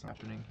you this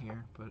happening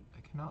here, but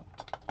I cannot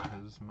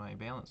because my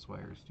balance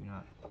wires do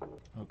not.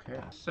 Okay,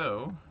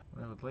 so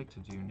what I would like to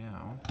do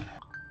now,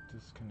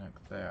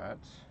 disconnect that.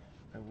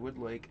 I would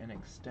like an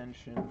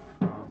extension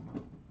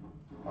from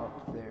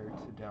up there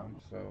to down.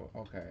 So,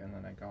 okay, and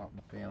then I got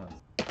my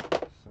balance.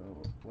 So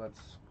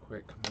let's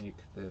quick make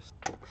this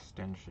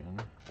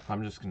extension.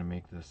 I'm just gonna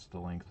make this the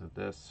length of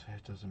this.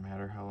 It doesn't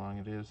matter how long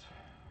it is,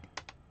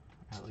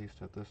 at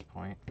least at this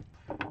point.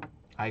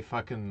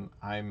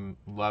 I'm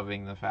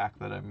loving the fact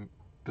that I'm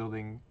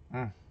building,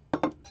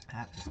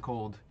 that is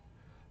cold.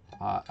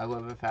 I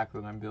love the fact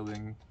that I'm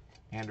building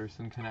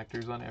Anderson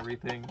connectors on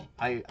everything.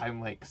 I'm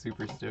like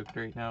super stoked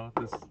right now.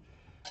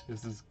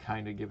 This is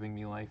kind of giving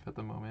me life at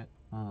the moment.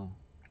 I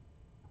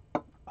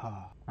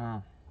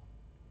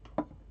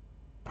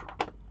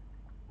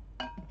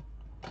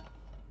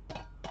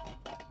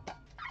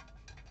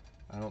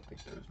don't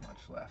think there's much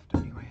left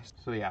anyways.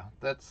 So yeah,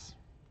 that's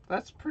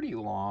pretty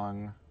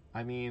long.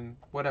 I mean,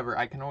 whatever,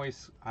 I can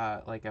always,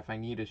 like if I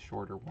need a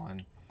shorter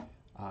one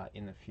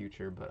in the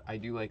future, but I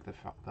do like the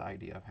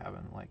idea of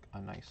having like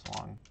a nice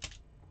long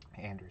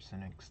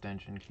Anderson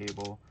extension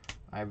cable.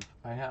 I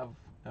have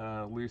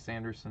loose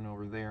Anderson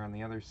over there on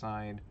the other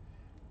side.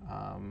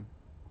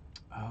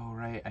 Oh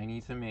right, I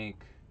need to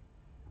make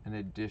an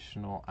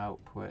additional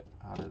output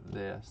out of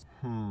this.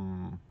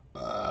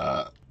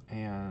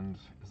 And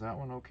is that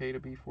one okay to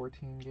be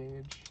 14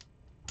 gauge?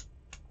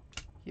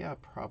 Yeah,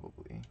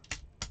 probably.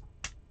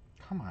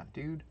 Come on,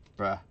 dude.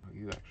 Bruh. Oh,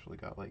 you actually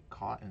got like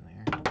caught in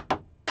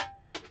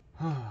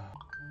there.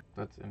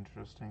 That's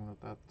interesting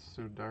that that's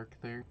so dark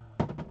there.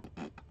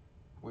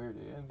 Where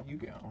did you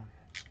go?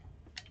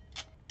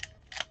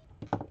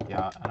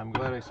 Yeah, and I'm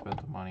glad I spent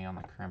the money on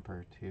the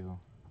crimper too.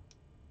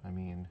 I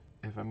mean,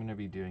 if I'm gonna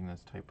be doing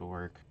this type of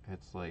work,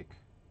 it's like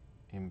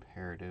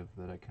imperative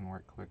that I can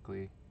work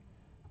quickly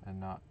and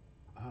not,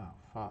 oh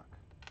fuck,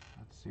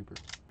 that's super,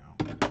 no,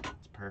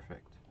 it's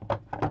perfect,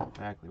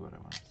 exactly what I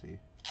want to see.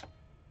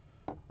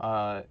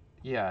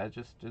 Yeah, it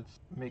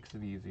makes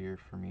it easier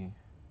for me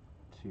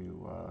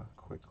to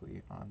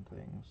quickly on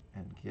things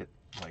and get,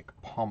 like,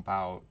 pump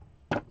out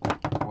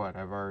what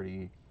I've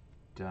already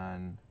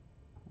done.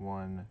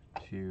 1,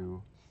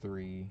 2,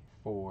 3,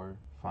 4,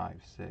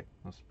 5, 6.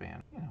 No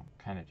span. You know,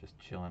 kind of just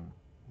chilling,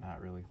 not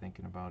really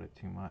thinking about it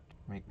too much.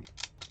 Make these.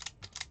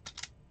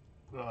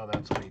 Oh,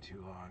 that's way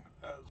too long.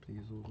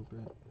 These a little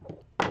bit.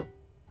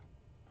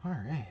 All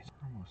right,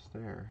 we're almost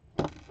there.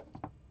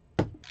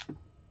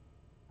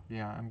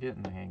 Yeah, I'm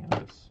getting the hang of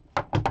this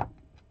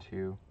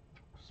too.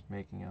 Just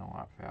making it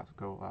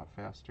go a lot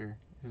faster.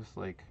 Just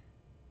like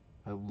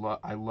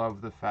I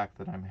love the fact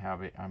that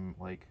I'm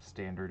like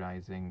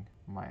standardizing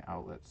my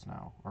outlets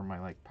now, or my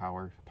like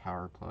power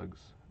plugs,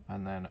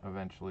 and then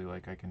eventually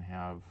like I can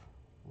have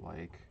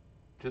like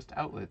just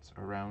outlets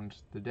around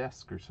the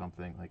desk or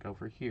something, like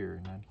over here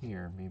and then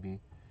here, maybe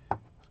a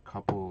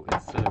couple,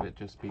 instead of it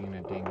just being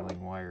a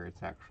dangling wire,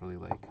 it's actually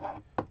like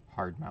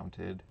hard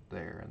mounted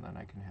there, and then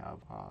I can have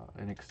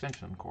an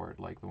extension cord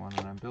like the one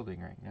that I'm building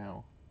right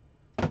now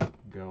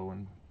go,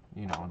 and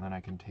you know, and then I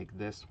can take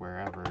this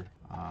wherever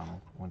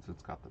once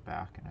it's got the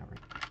back and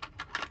everything.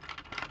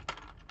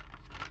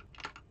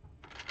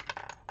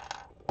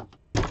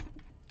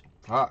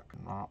 Fuck,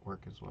 not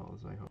work as well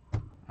as I hope.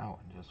 That one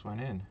just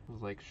went in. I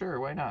was like, sure,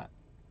 why not?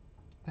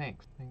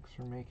 Thanks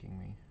for making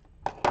me.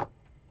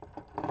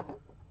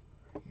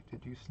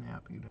 Did you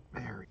snap? You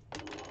berry.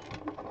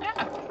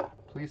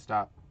 Please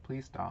stop.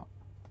 Please stop.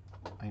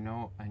 I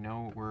know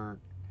we're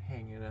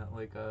hanging at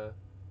like a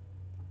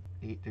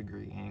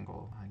 8-degree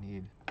angle. I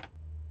need.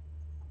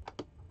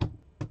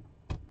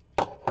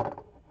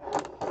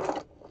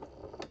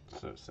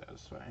 So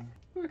satisfying.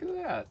 Look at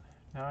that.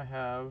 Now I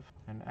have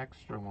an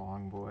extra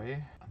long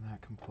boy, and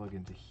that can plug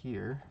into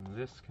here. And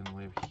this can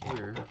live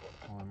here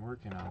while I'm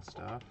working on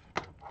stuff.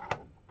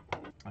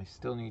 I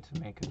still need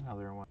to make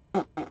another one.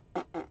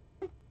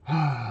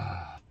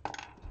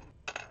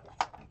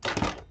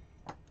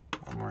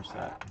 One more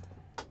set.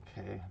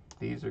 Okay,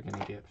 these are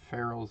gonna get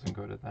ferrules and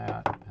go to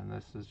that, and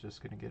this is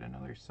just gonna get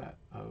another set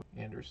of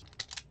Anderson,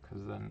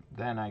 because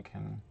then I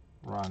can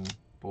run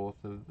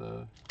both of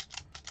the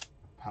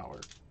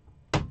power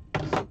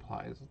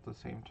supplies at the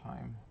same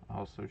time. I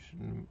also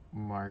should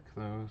mark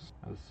those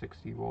as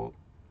 60 volt.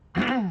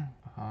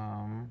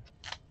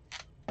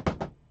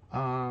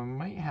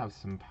 Might have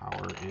some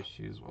power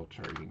issues while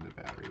charging the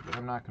battery, but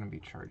I'm not going to be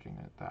charging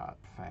it that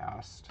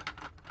fast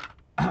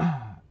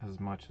as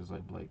much as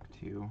I'd like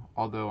to.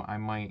 Although I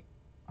might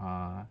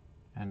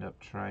end up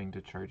trying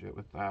to charge it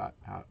with that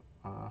at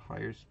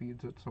higher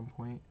speeds at some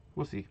point.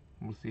 We'll see.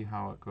 We'll see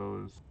how it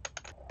goes.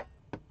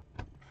 I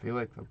feel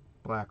like the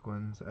black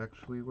ones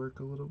actually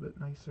work a little bit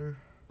nicer.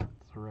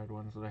 It's the red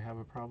ones that I have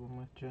a problem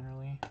with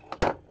generally.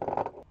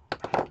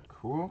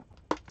 Cool.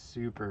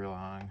 Super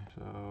long.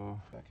 So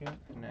second,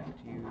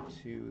 connect you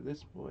to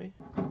this boy.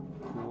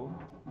 Cool.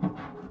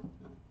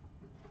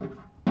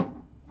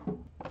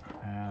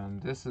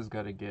 And this is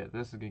gonna get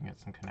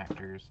some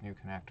connectors, new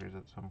connectors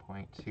at some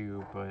point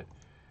too, but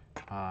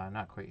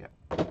not quite yet.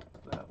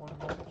 That one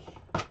much.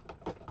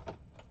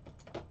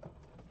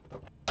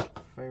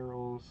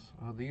 Ferrules.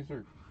 Oh, these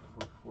are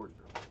for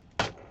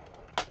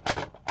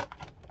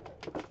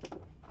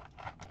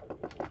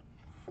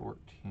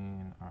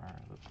 14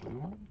 are the blue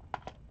one.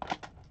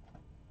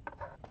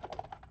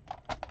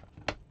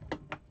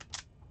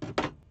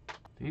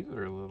 These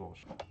are a little,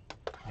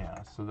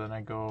 yeah, so then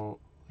I go,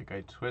 like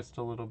I twist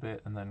a little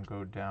bit and then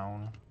go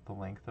down the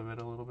length of it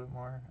a little bit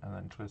more, and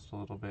then twist a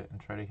little bit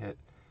and try to hit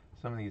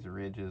some of these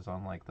ridges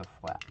on like the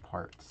flat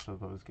parts so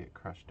those get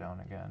crushed down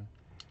again.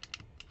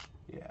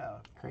 Yeah,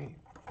 great.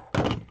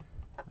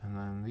 And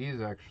then these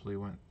actually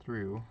went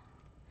through,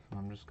 so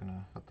I'm just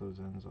gonna cut those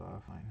ends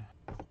off. Fine.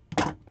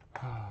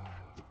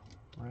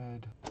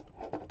 Red.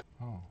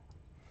 Oh,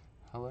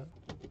 hello.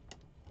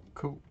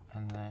 Cool.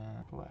 And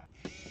then black.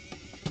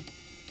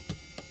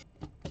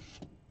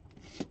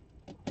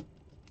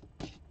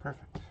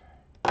 Perfect.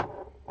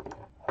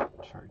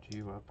 Charge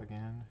you up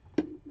again.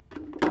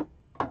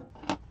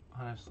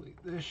 Honestly,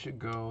 this should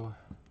go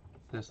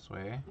this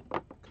way.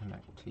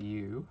 Connect to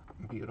you.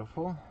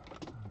 Beautiful.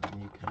 And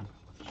then you can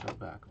show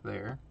back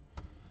there.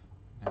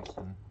 Nice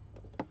and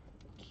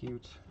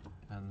cute.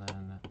 And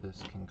then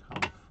this can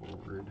come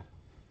forward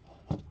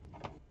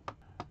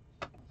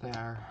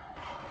there.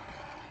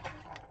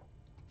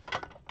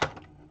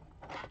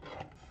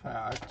 In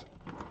fact,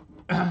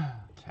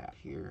 tack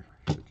here.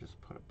 Should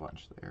just put a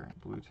bunch there.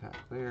 Blue tack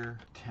there.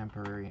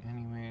 Temporary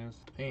anyways.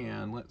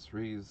 And let's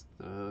raise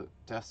the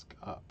desk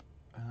up.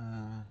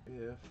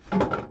 If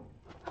I'm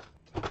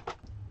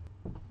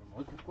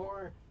looking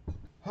for.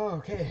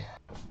 Okay.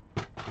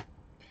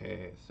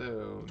 Okay,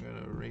 so I'm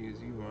gonna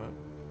raise you up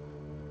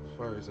as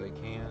far as I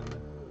can.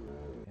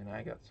 And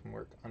I got some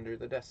work under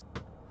the desk.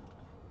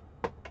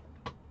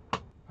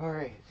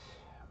 Alright.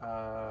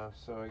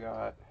 So I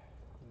got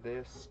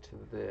this to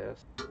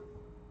this,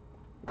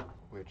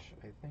 which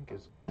I think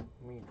is, let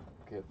me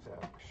get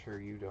that, make sure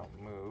you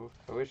don't move.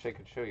 I wish I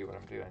could show you what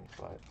I'm doing,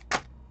 but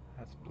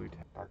That's blue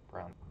tag, dark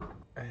brown.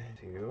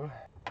 To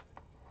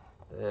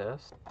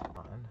this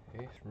on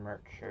a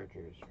smart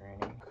chargers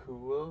training.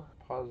 Cool,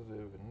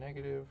 positive and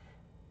negative.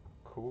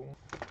 Cool.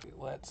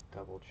 Let's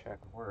double check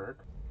work.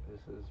 This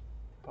is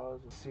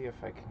positive. See if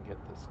I can get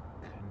this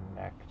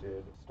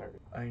connected. Started.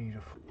 I need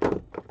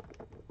a.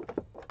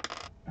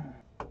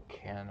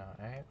 Can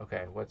I?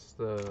 Okay, what's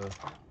the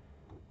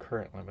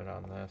current limit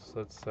on this?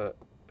 Let's set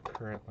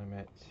current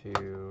limit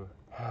to.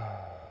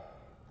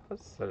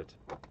 Let's set it to.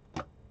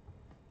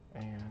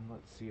 And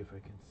let's see if I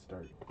can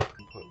start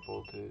input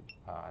voltage.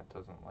 It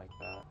doesn't like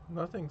that.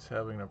 Nothing's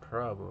having a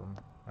problem.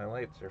 My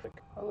lights are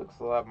like, that looks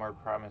a lot more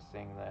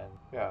promising than,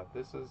 yeah,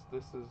 this is,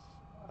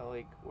 I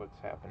like what's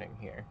happening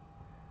here.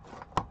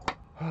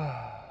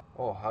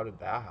 Oh, how did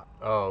that happen?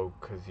 Oh,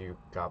 because you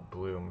got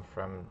bloom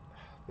from,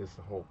 this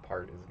whole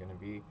part is going to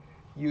be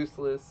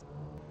useless.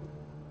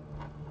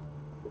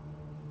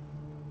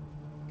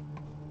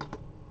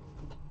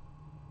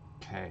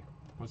 Okay,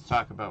 let's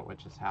talk about what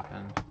just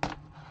happened.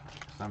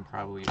 I'm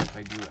probably, if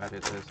I do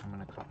edit this, I'm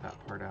going to cut that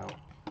part out.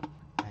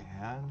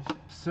 And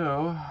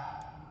so,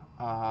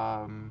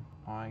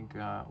 I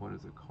got, what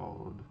is it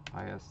called?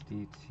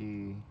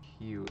 IDEK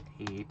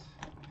WTF.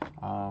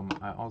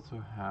 I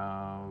also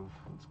have,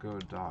 let's go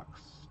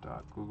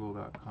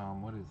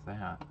docs.google.com. What is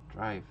that?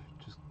 Drive.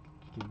 Just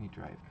give me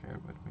drive. Bear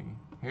with me.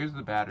 Here's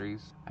the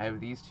batteries. I have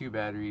these two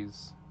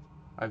batteries.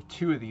 I have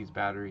two of these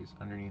batteries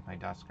underneath my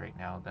desk right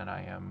now that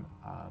I am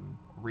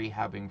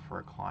rehabbing for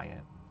a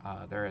client.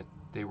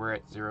 They were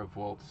at 0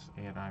 volts,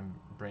 and I'm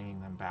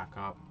bringing them back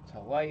up to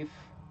life.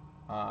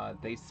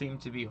 They seem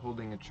to be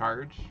holding a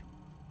charge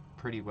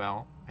pretty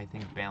well. I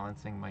think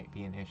balancing might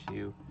be an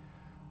issue,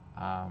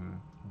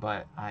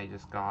 but I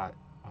just got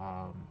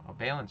a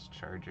balanced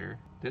charger.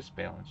 This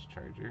balanced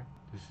charger.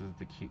 This is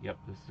the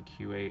this is the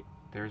Q8.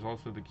 There's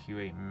also the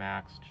Q8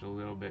 Max, which is a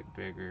little bit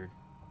bigger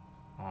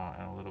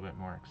and a little bit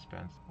more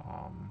expensive.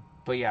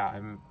 But yeah,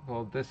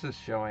 this is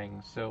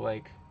showing. So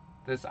like,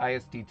 this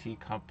ISDT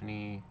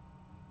company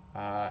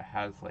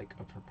has like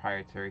a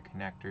proprietary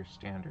connector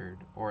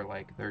standard, or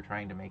like they're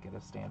trying to make it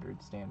a standard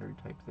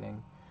type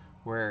thing,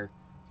 where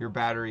your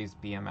battery's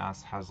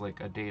BMS has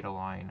like a data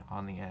line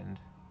on the end,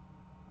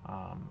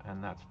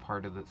 and that's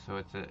part of it. So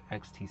it's a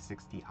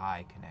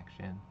XT60i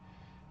connection,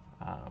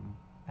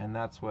 and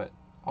that's what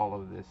all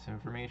of this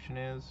information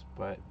is.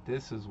 But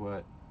this is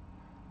what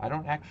I'm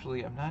not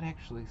actually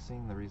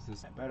seeing the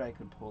resistance. I bet I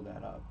could pull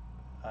that up,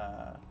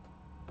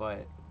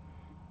 but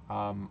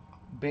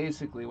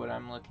basically what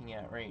I'm looking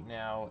at right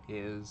now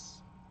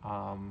is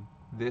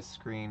this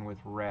screen with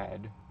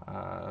red,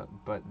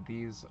 but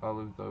all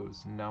of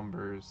those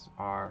numbers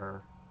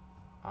are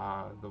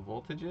the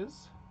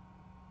voltages,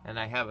 and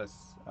I have a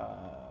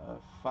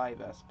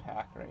 5S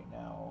pack right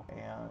now,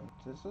 and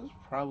this is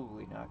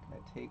probably not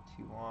going to take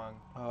too long.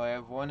 Oh, I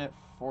have one at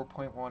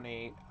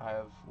 4.18, I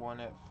have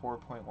one at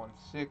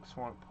 4.16,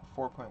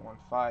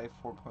 4.15,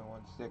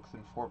 4.16,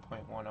 and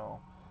 4.10.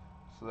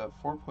 So that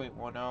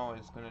 4.10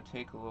 is going to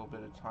take a little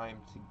bit of time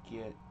to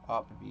get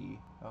up.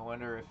 I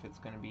wonder if it's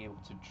going to be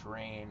able to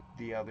drain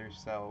the other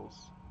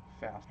cells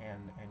fast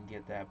and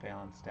get that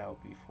balanced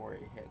out before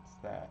it hits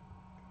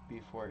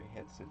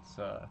its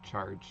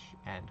charge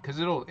end, because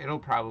it'll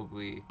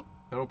probably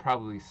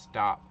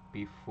stop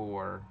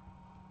before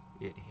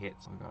it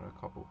hits. I got a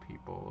couple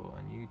people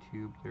on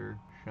YouTube, they're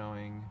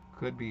showing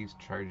could be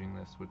charging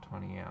this with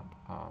 20 amp.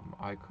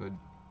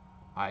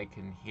 I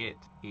can hit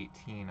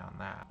 18 on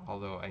that,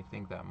 although I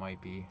think that might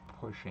be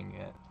pushing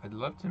it. I'd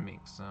love to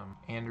make some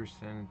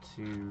Anderson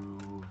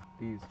to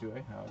these. Do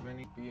I have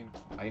any?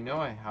 I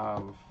know I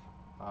have,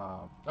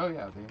 oh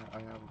yeah, I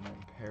have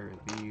a pair of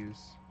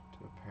these to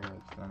a pair,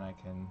 then I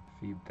can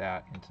feed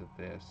that into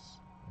this,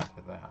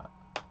 into that.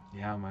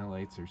 Yeah, my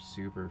lights are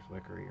super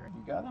flickery.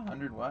 You got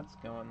 100 watts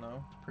going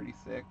though. It's pretty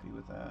sick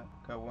with that.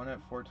 Got one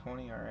at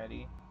 420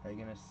 already. Are you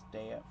gonna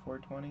stay at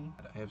 420?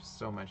 I have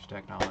so much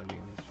technology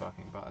in this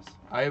fucking bus.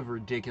 I have a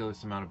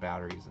ridiculous amount of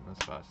batteries in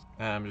this bus.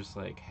 And I'm just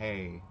like,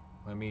 hey,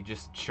 let me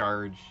just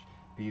charge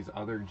these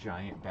other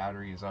giant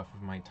batteries off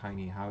of my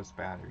tiny house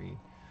battery.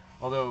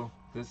 Although,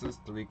 this is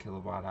 3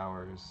 kilowatt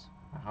hours.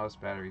 My house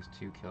battery is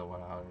 2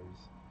 kilowatt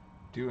hours.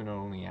 Doing it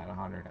only at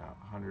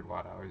 100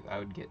 watt hours, I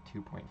would get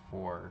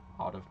 2.4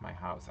 out of my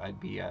house. I'd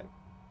be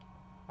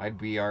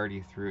already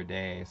through a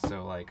day,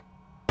 so like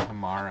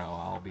tomorrow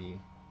I'll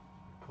be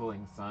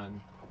pulling sun.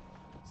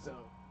 So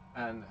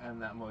and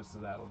that most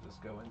of that will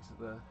just go into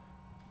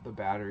the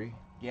battery.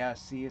 Yeah,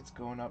 see, it's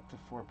going up to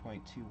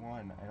 4.21.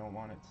 I don't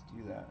want it to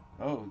do that.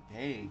 Oh,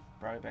 hey,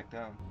 brought it back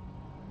down.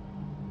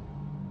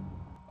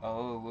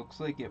 Oh,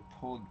 looks like it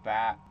pulled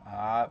back.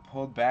 It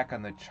pulled back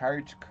on the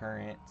charge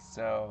current,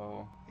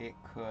 so it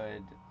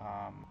could,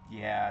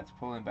 yeah, it's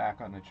pulling back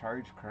on the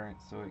charge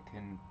current so it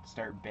can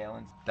start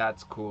balancing.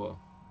 That's cool.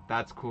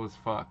 That's cool as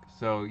fuck.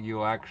 So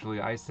you'll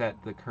actually, I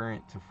set the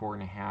current to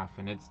 4.5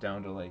 and it's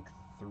down to like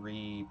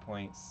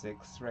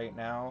 3.6 right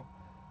now.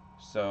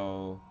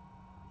 So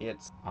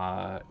it's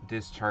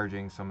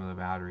discharging some of the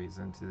batteries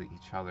into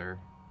each other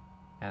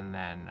and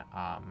then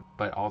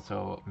but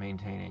also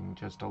maintaining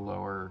just a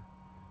lower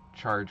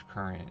charge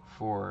current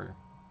for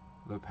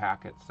the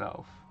pack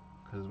itself,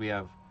 because we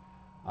have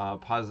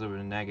positive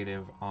and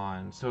negative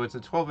on. So it's a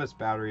 12S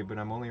battery, but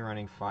I'm only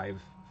running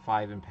five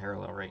in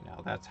parallel right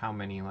now. That's how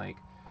many, like,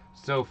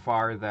 so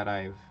far that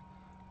I've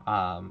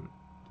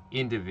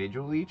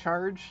individually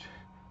charged,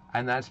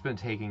 and that's been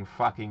taking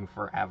fucking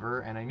forever,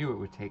 and I knew it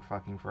would take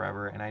fucking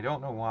forever, and I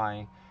don't know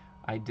why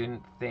I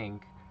didn't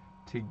think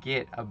to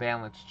get a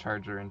balanced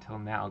charger until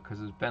now,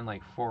 because it's been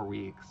like 4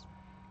 weeks,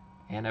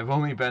 and I've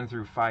only been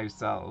through 5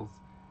 cells,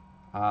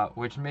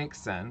 which makes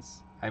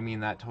sense. I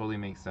mean, that totally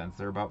makes sense.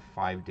 They're about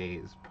 5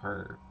 days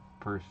per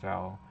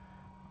cell.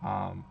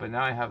 But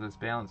now I have this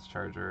balanced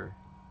charger,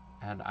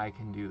 and I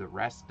can do the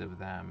rest of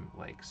them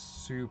like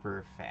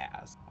super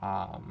fast.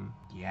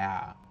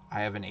 Yeah,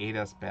 I have an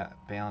 8S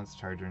balanced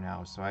charger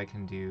now, so I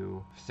can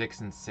do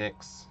 6 and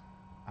 6.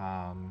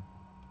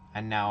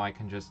 And now I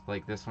can just,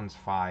 like, this one's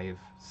 5,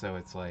 so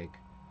it's like,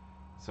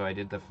 so I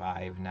did the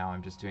 5, now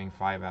I'm just doing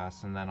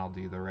 5S, and then I'll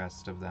do the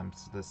rest of them,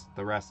 so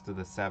the rest of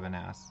the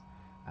 7S.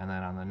 And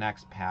then on the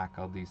next pack,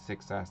 I'll do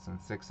 6S and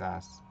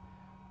 6S.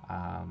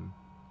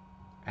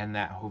 And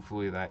that,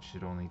 hopefully that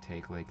should only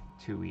take like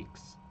 2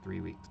 weeks, 3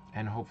 weeks.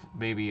 And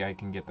maybe I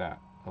can get that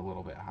a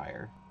little bit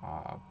higher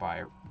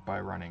by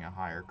running a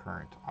higher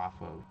current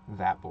off of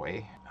that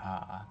boy.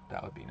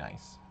 That would be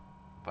nice.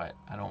 But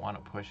I don't want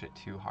to push it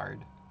too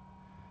hard.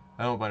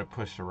 I don't want to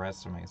push the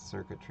rest of my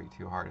circuitry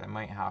too hard. I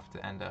might have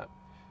to end up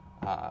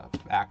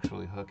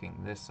actually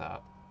hooking this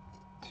up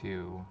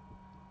to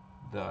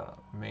the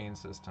main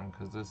system,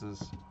 because this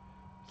is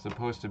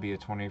supposed to be a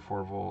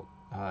 24 volt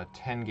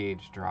 10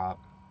 gauge drop.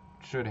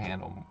 Should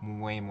handle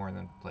way more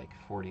than like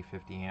 40,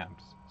 50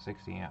 amps,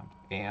 60 amps,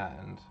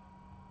 and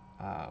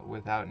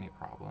without any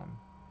problem.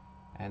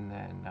 And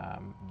then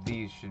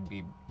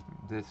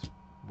this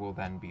will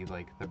then be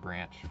like the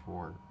branch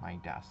for my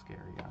desk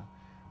area,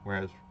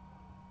 whereas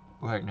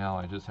right now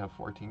I just have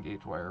 14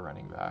 gauge wire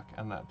running back,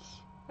 and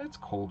it's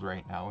cold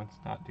right now. It's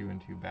not doing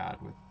too bad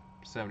with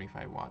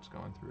 75 watts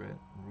going through it.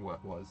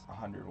 What was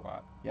 100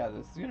 watt? Yeah,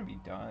 this is gonna be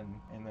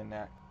done in the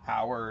next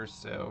hour or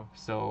so.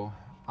 So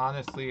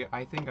honestly,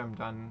 I think I'm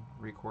done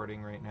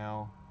recording right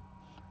now.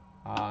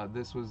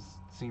 This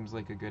seems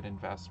like a good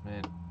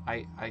investment.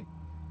 I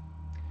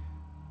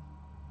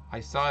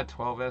saw a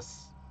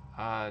 12S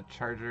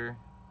charger,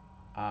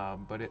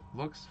 but it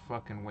looks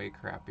fucking way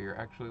crappier.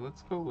 Actually,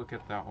 let's go look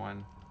at that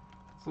one.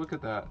 Let's look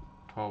at that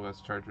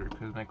 12S charger,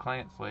 because my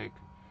client's like,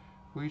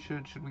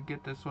 should we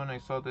get this one? I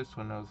saw this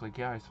one. I was like,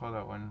 yeah, I saw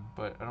that one,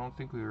 but I don't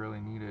think we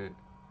really need it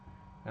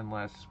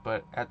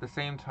but at the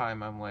same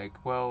time, I'm like,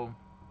 well,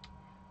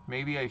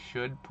 maybe I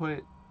should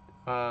put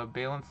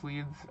balance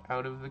leads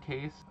out of the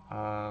case.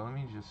 Let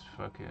me just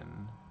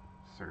fucking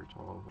search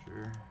all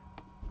over.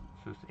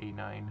 It's just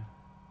A9.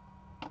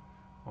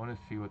 I want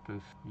to see what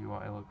this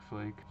UI looks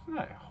like. It's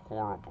not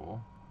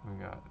horrible.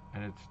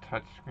 And it's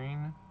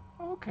touchscreen.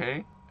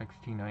 Okay.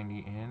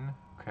 XT90 in.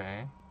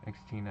 Okay.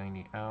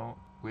 XT90 out.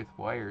 With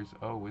wires.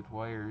 Oh, with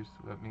wires.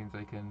 That means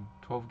I can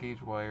 12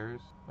 gauge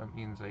wires. That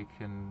means I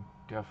can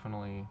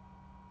definitely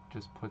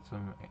just put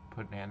an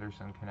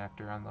Anderson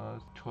connector on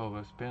those.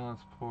 12S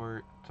balance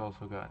port. It's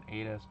also got an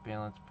 8S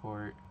balance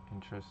port.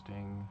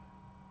 Interesting.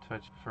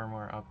 Touch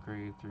firmware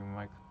upgrade through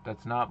micro.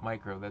 That's not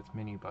micro, that's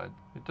mini bud.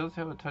 It does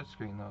have a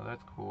touchscreen though,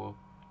 that's cool.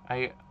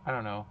 I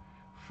don't know.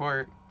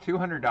 For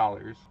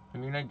 $200, I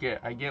mean, I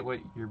get what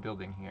you're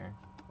building here.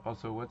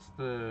 Also, what's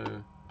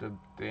the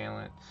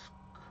balance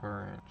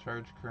current?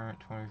 Charge current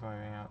 25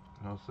 amps.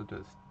 And also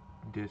does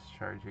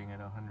discharging at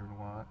 100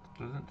 watts.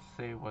 Doesn't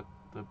say what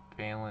the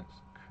balance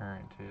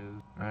current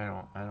is. I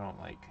don't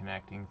like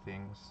connecting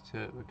things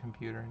to the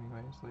computer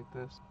anyways like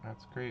this.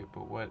 That's great,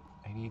 but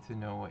I need to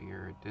know what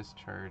your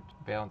discharge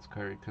balance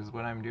current, because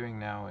what I'm doing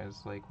now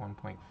is like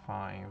 1.5.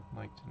 I'd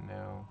like to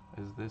know,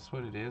 is this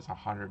what it is?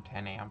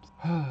 110 amps.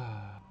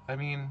 I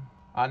mean,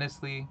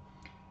 honestly,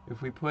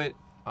 if we put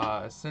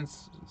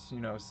since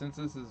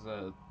this is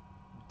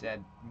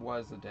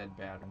was a dead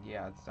battery,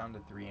 yeah, it's down to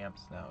 3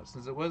 amps now.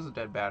 Since it was a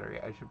dead battery,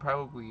 I should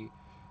probably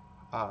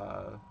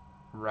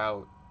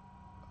route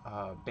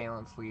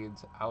balance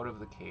leads out of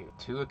the cave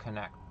to a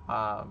connect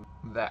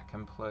that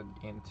can plug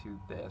into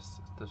this,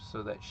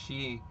 so that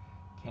she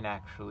can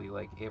actually,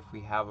 like, if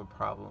we have a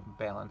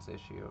balance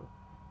issue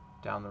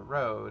down the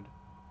road,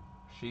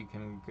 she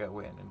can go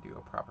in and do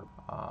a proper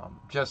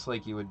just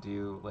like you would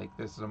do, like,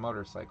 this is a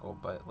motorcycle,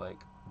 but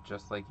like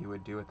just like you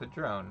would do with a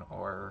drone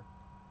or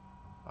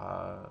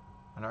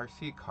an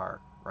RC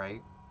car,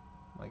 right?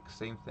 Like,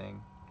 same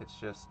thing, it's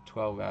just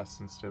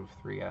 12S instead of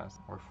 3S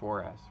or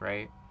 4S,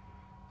 right?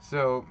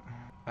 So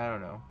I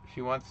don't know.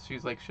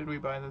 She's like, should we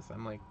buy this?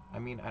 I'm like, I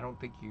mean, I don't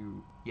think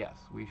yes,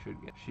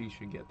 she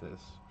should get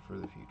this for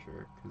the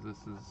future, because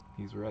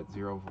these are at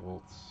 0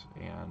 volts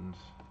and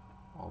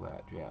all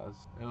that jazz.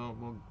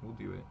 We'll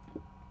do it.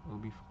 It'll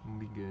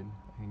be good.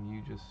 And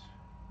you just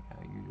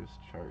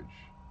charge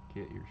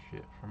get your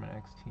shit from an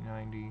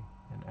XT90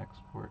 and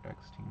export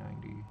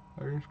XT90.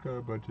 I just got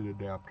a bunch of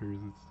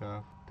adapters and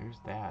stuff. There's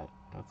that.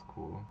 That's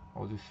cool.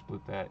 I'll just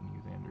split that and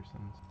use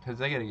Anderson's.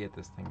 Because I gotta get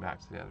this thing back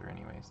together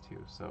anyways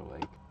too. So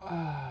like,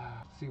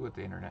 see what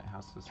the internet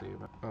has to say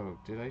about. Oh,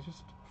 did I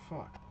just,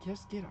 fuck.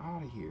 Just get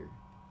out of here.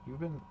 You've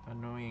been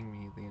annoying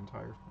me the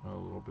entire, a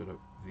little bit of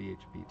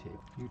VHB tape.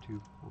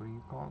 YouTube, what are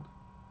you called?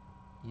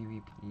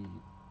 EVP.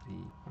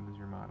 What is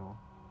your model?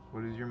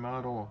 What is your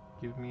model?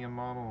 Give me a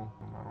model.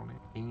 A model name.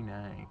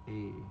 A9.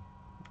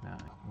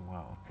 A9.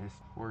 Wow. It's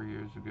 4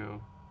 years ago.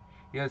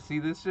 Yeah, see,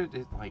 this shit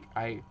is like,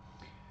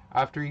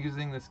 after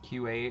using this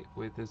Q8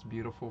 with this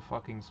beautiful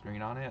fucking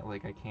screen on it,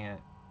 like, I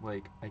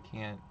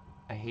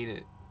hate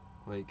it.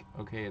 Like,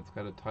 okay, it's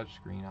got a touch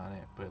screen on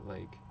it, but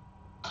like,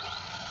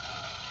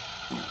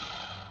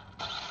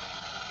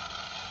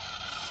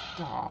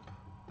 stop.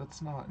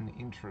 That's not an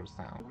intro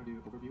sound. I want to do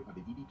an overview of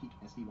the EVP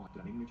SD1.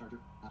 Did I need a new charger?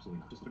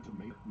 Absolutely not. Just looking for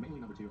mainly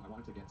number 2. I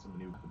wanted to get some of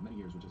the new for many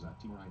years, which is a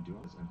Team Orion Duo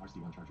and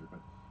RCD1 charger,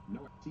 but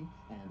no RT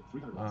and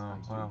 300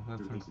 watts. Wow,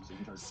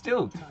 that's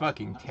still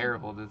fucking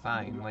terrible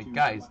design. Like,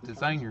 guys,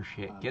 design your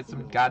shit. Get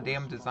some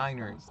goddamn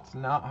designers. It's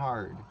not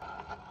hard.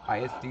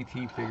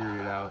 ISDT figured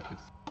it out.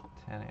 It's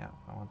 10 amp.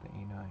 I want the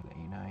A9. The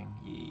A9.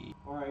 Yeah.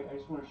 Alright, I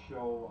just want to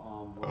show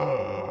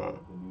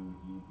what's the new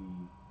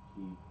EVP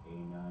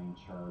A9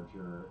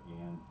 charger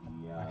and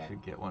the I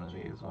should get one of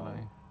these when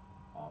I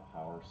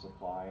power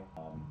supply.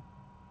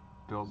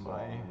 build so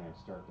my. I'm going to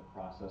start the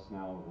process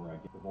now where I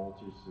get the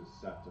voltage is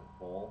set to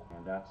full,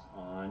 and that's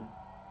on.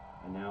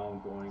 And now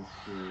I'm going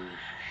to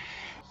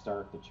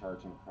start the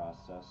charging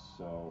process.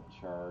 So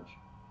charge.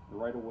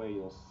 Right away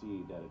you'll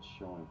see that it's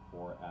showing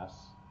 4S.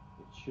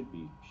 It should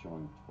be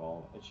showing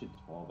 12. It should be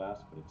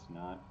 12S, but it's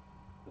not.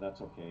 But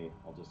that's okay.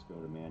 I'll just go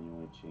to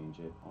manually change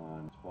it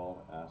on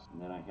 12S,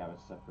 and then I have it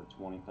set for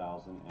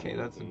 20,000 mAh. Okay,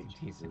 that's a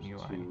decent UI.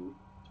 Two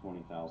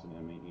 20,000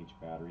 mAh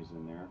batteries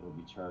in there. It'll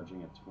be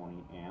charging at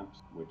 20 amps,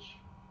 which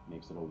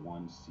makes it a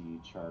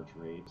 1C charge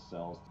rate.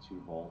 Cells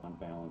 2 volt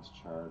unbalanced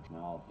charge. Now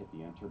I'll hit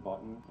the enter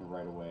button, and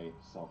right away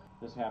cell.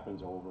 This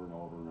happens over and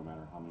over, no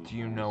matter how many. Do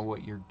you times. know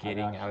what you're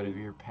getting out of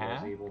your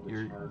pack? I was able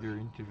to charge your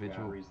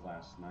individual batteries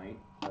last night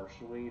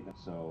partially,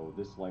 so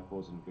this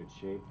LiPo's in good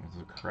shape.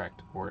 There's a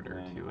correct order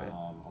then, to it.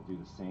 I'll do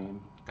the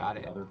same. Got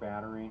with it. The other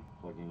battery,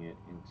 plugging it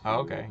into. Oh,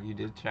 okay, you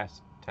did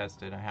test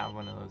it. I have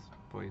one of those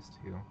boys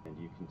too. And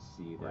you can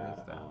see Where that,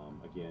 is that?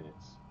 Again,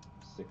 it's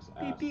 6S,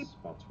 Beep, beep.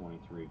 about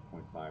 23.5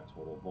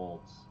 total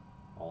volts.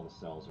 All the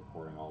cells are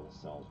porting all the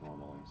cells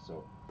normally.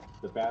 So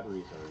the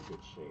batteries are in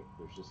good shape.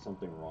 There's just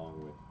something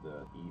wrong with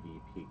the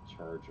EV peak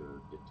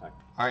charger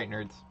detector. Alright,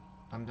 nerds.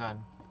 I'm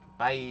done.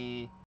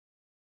 Bye.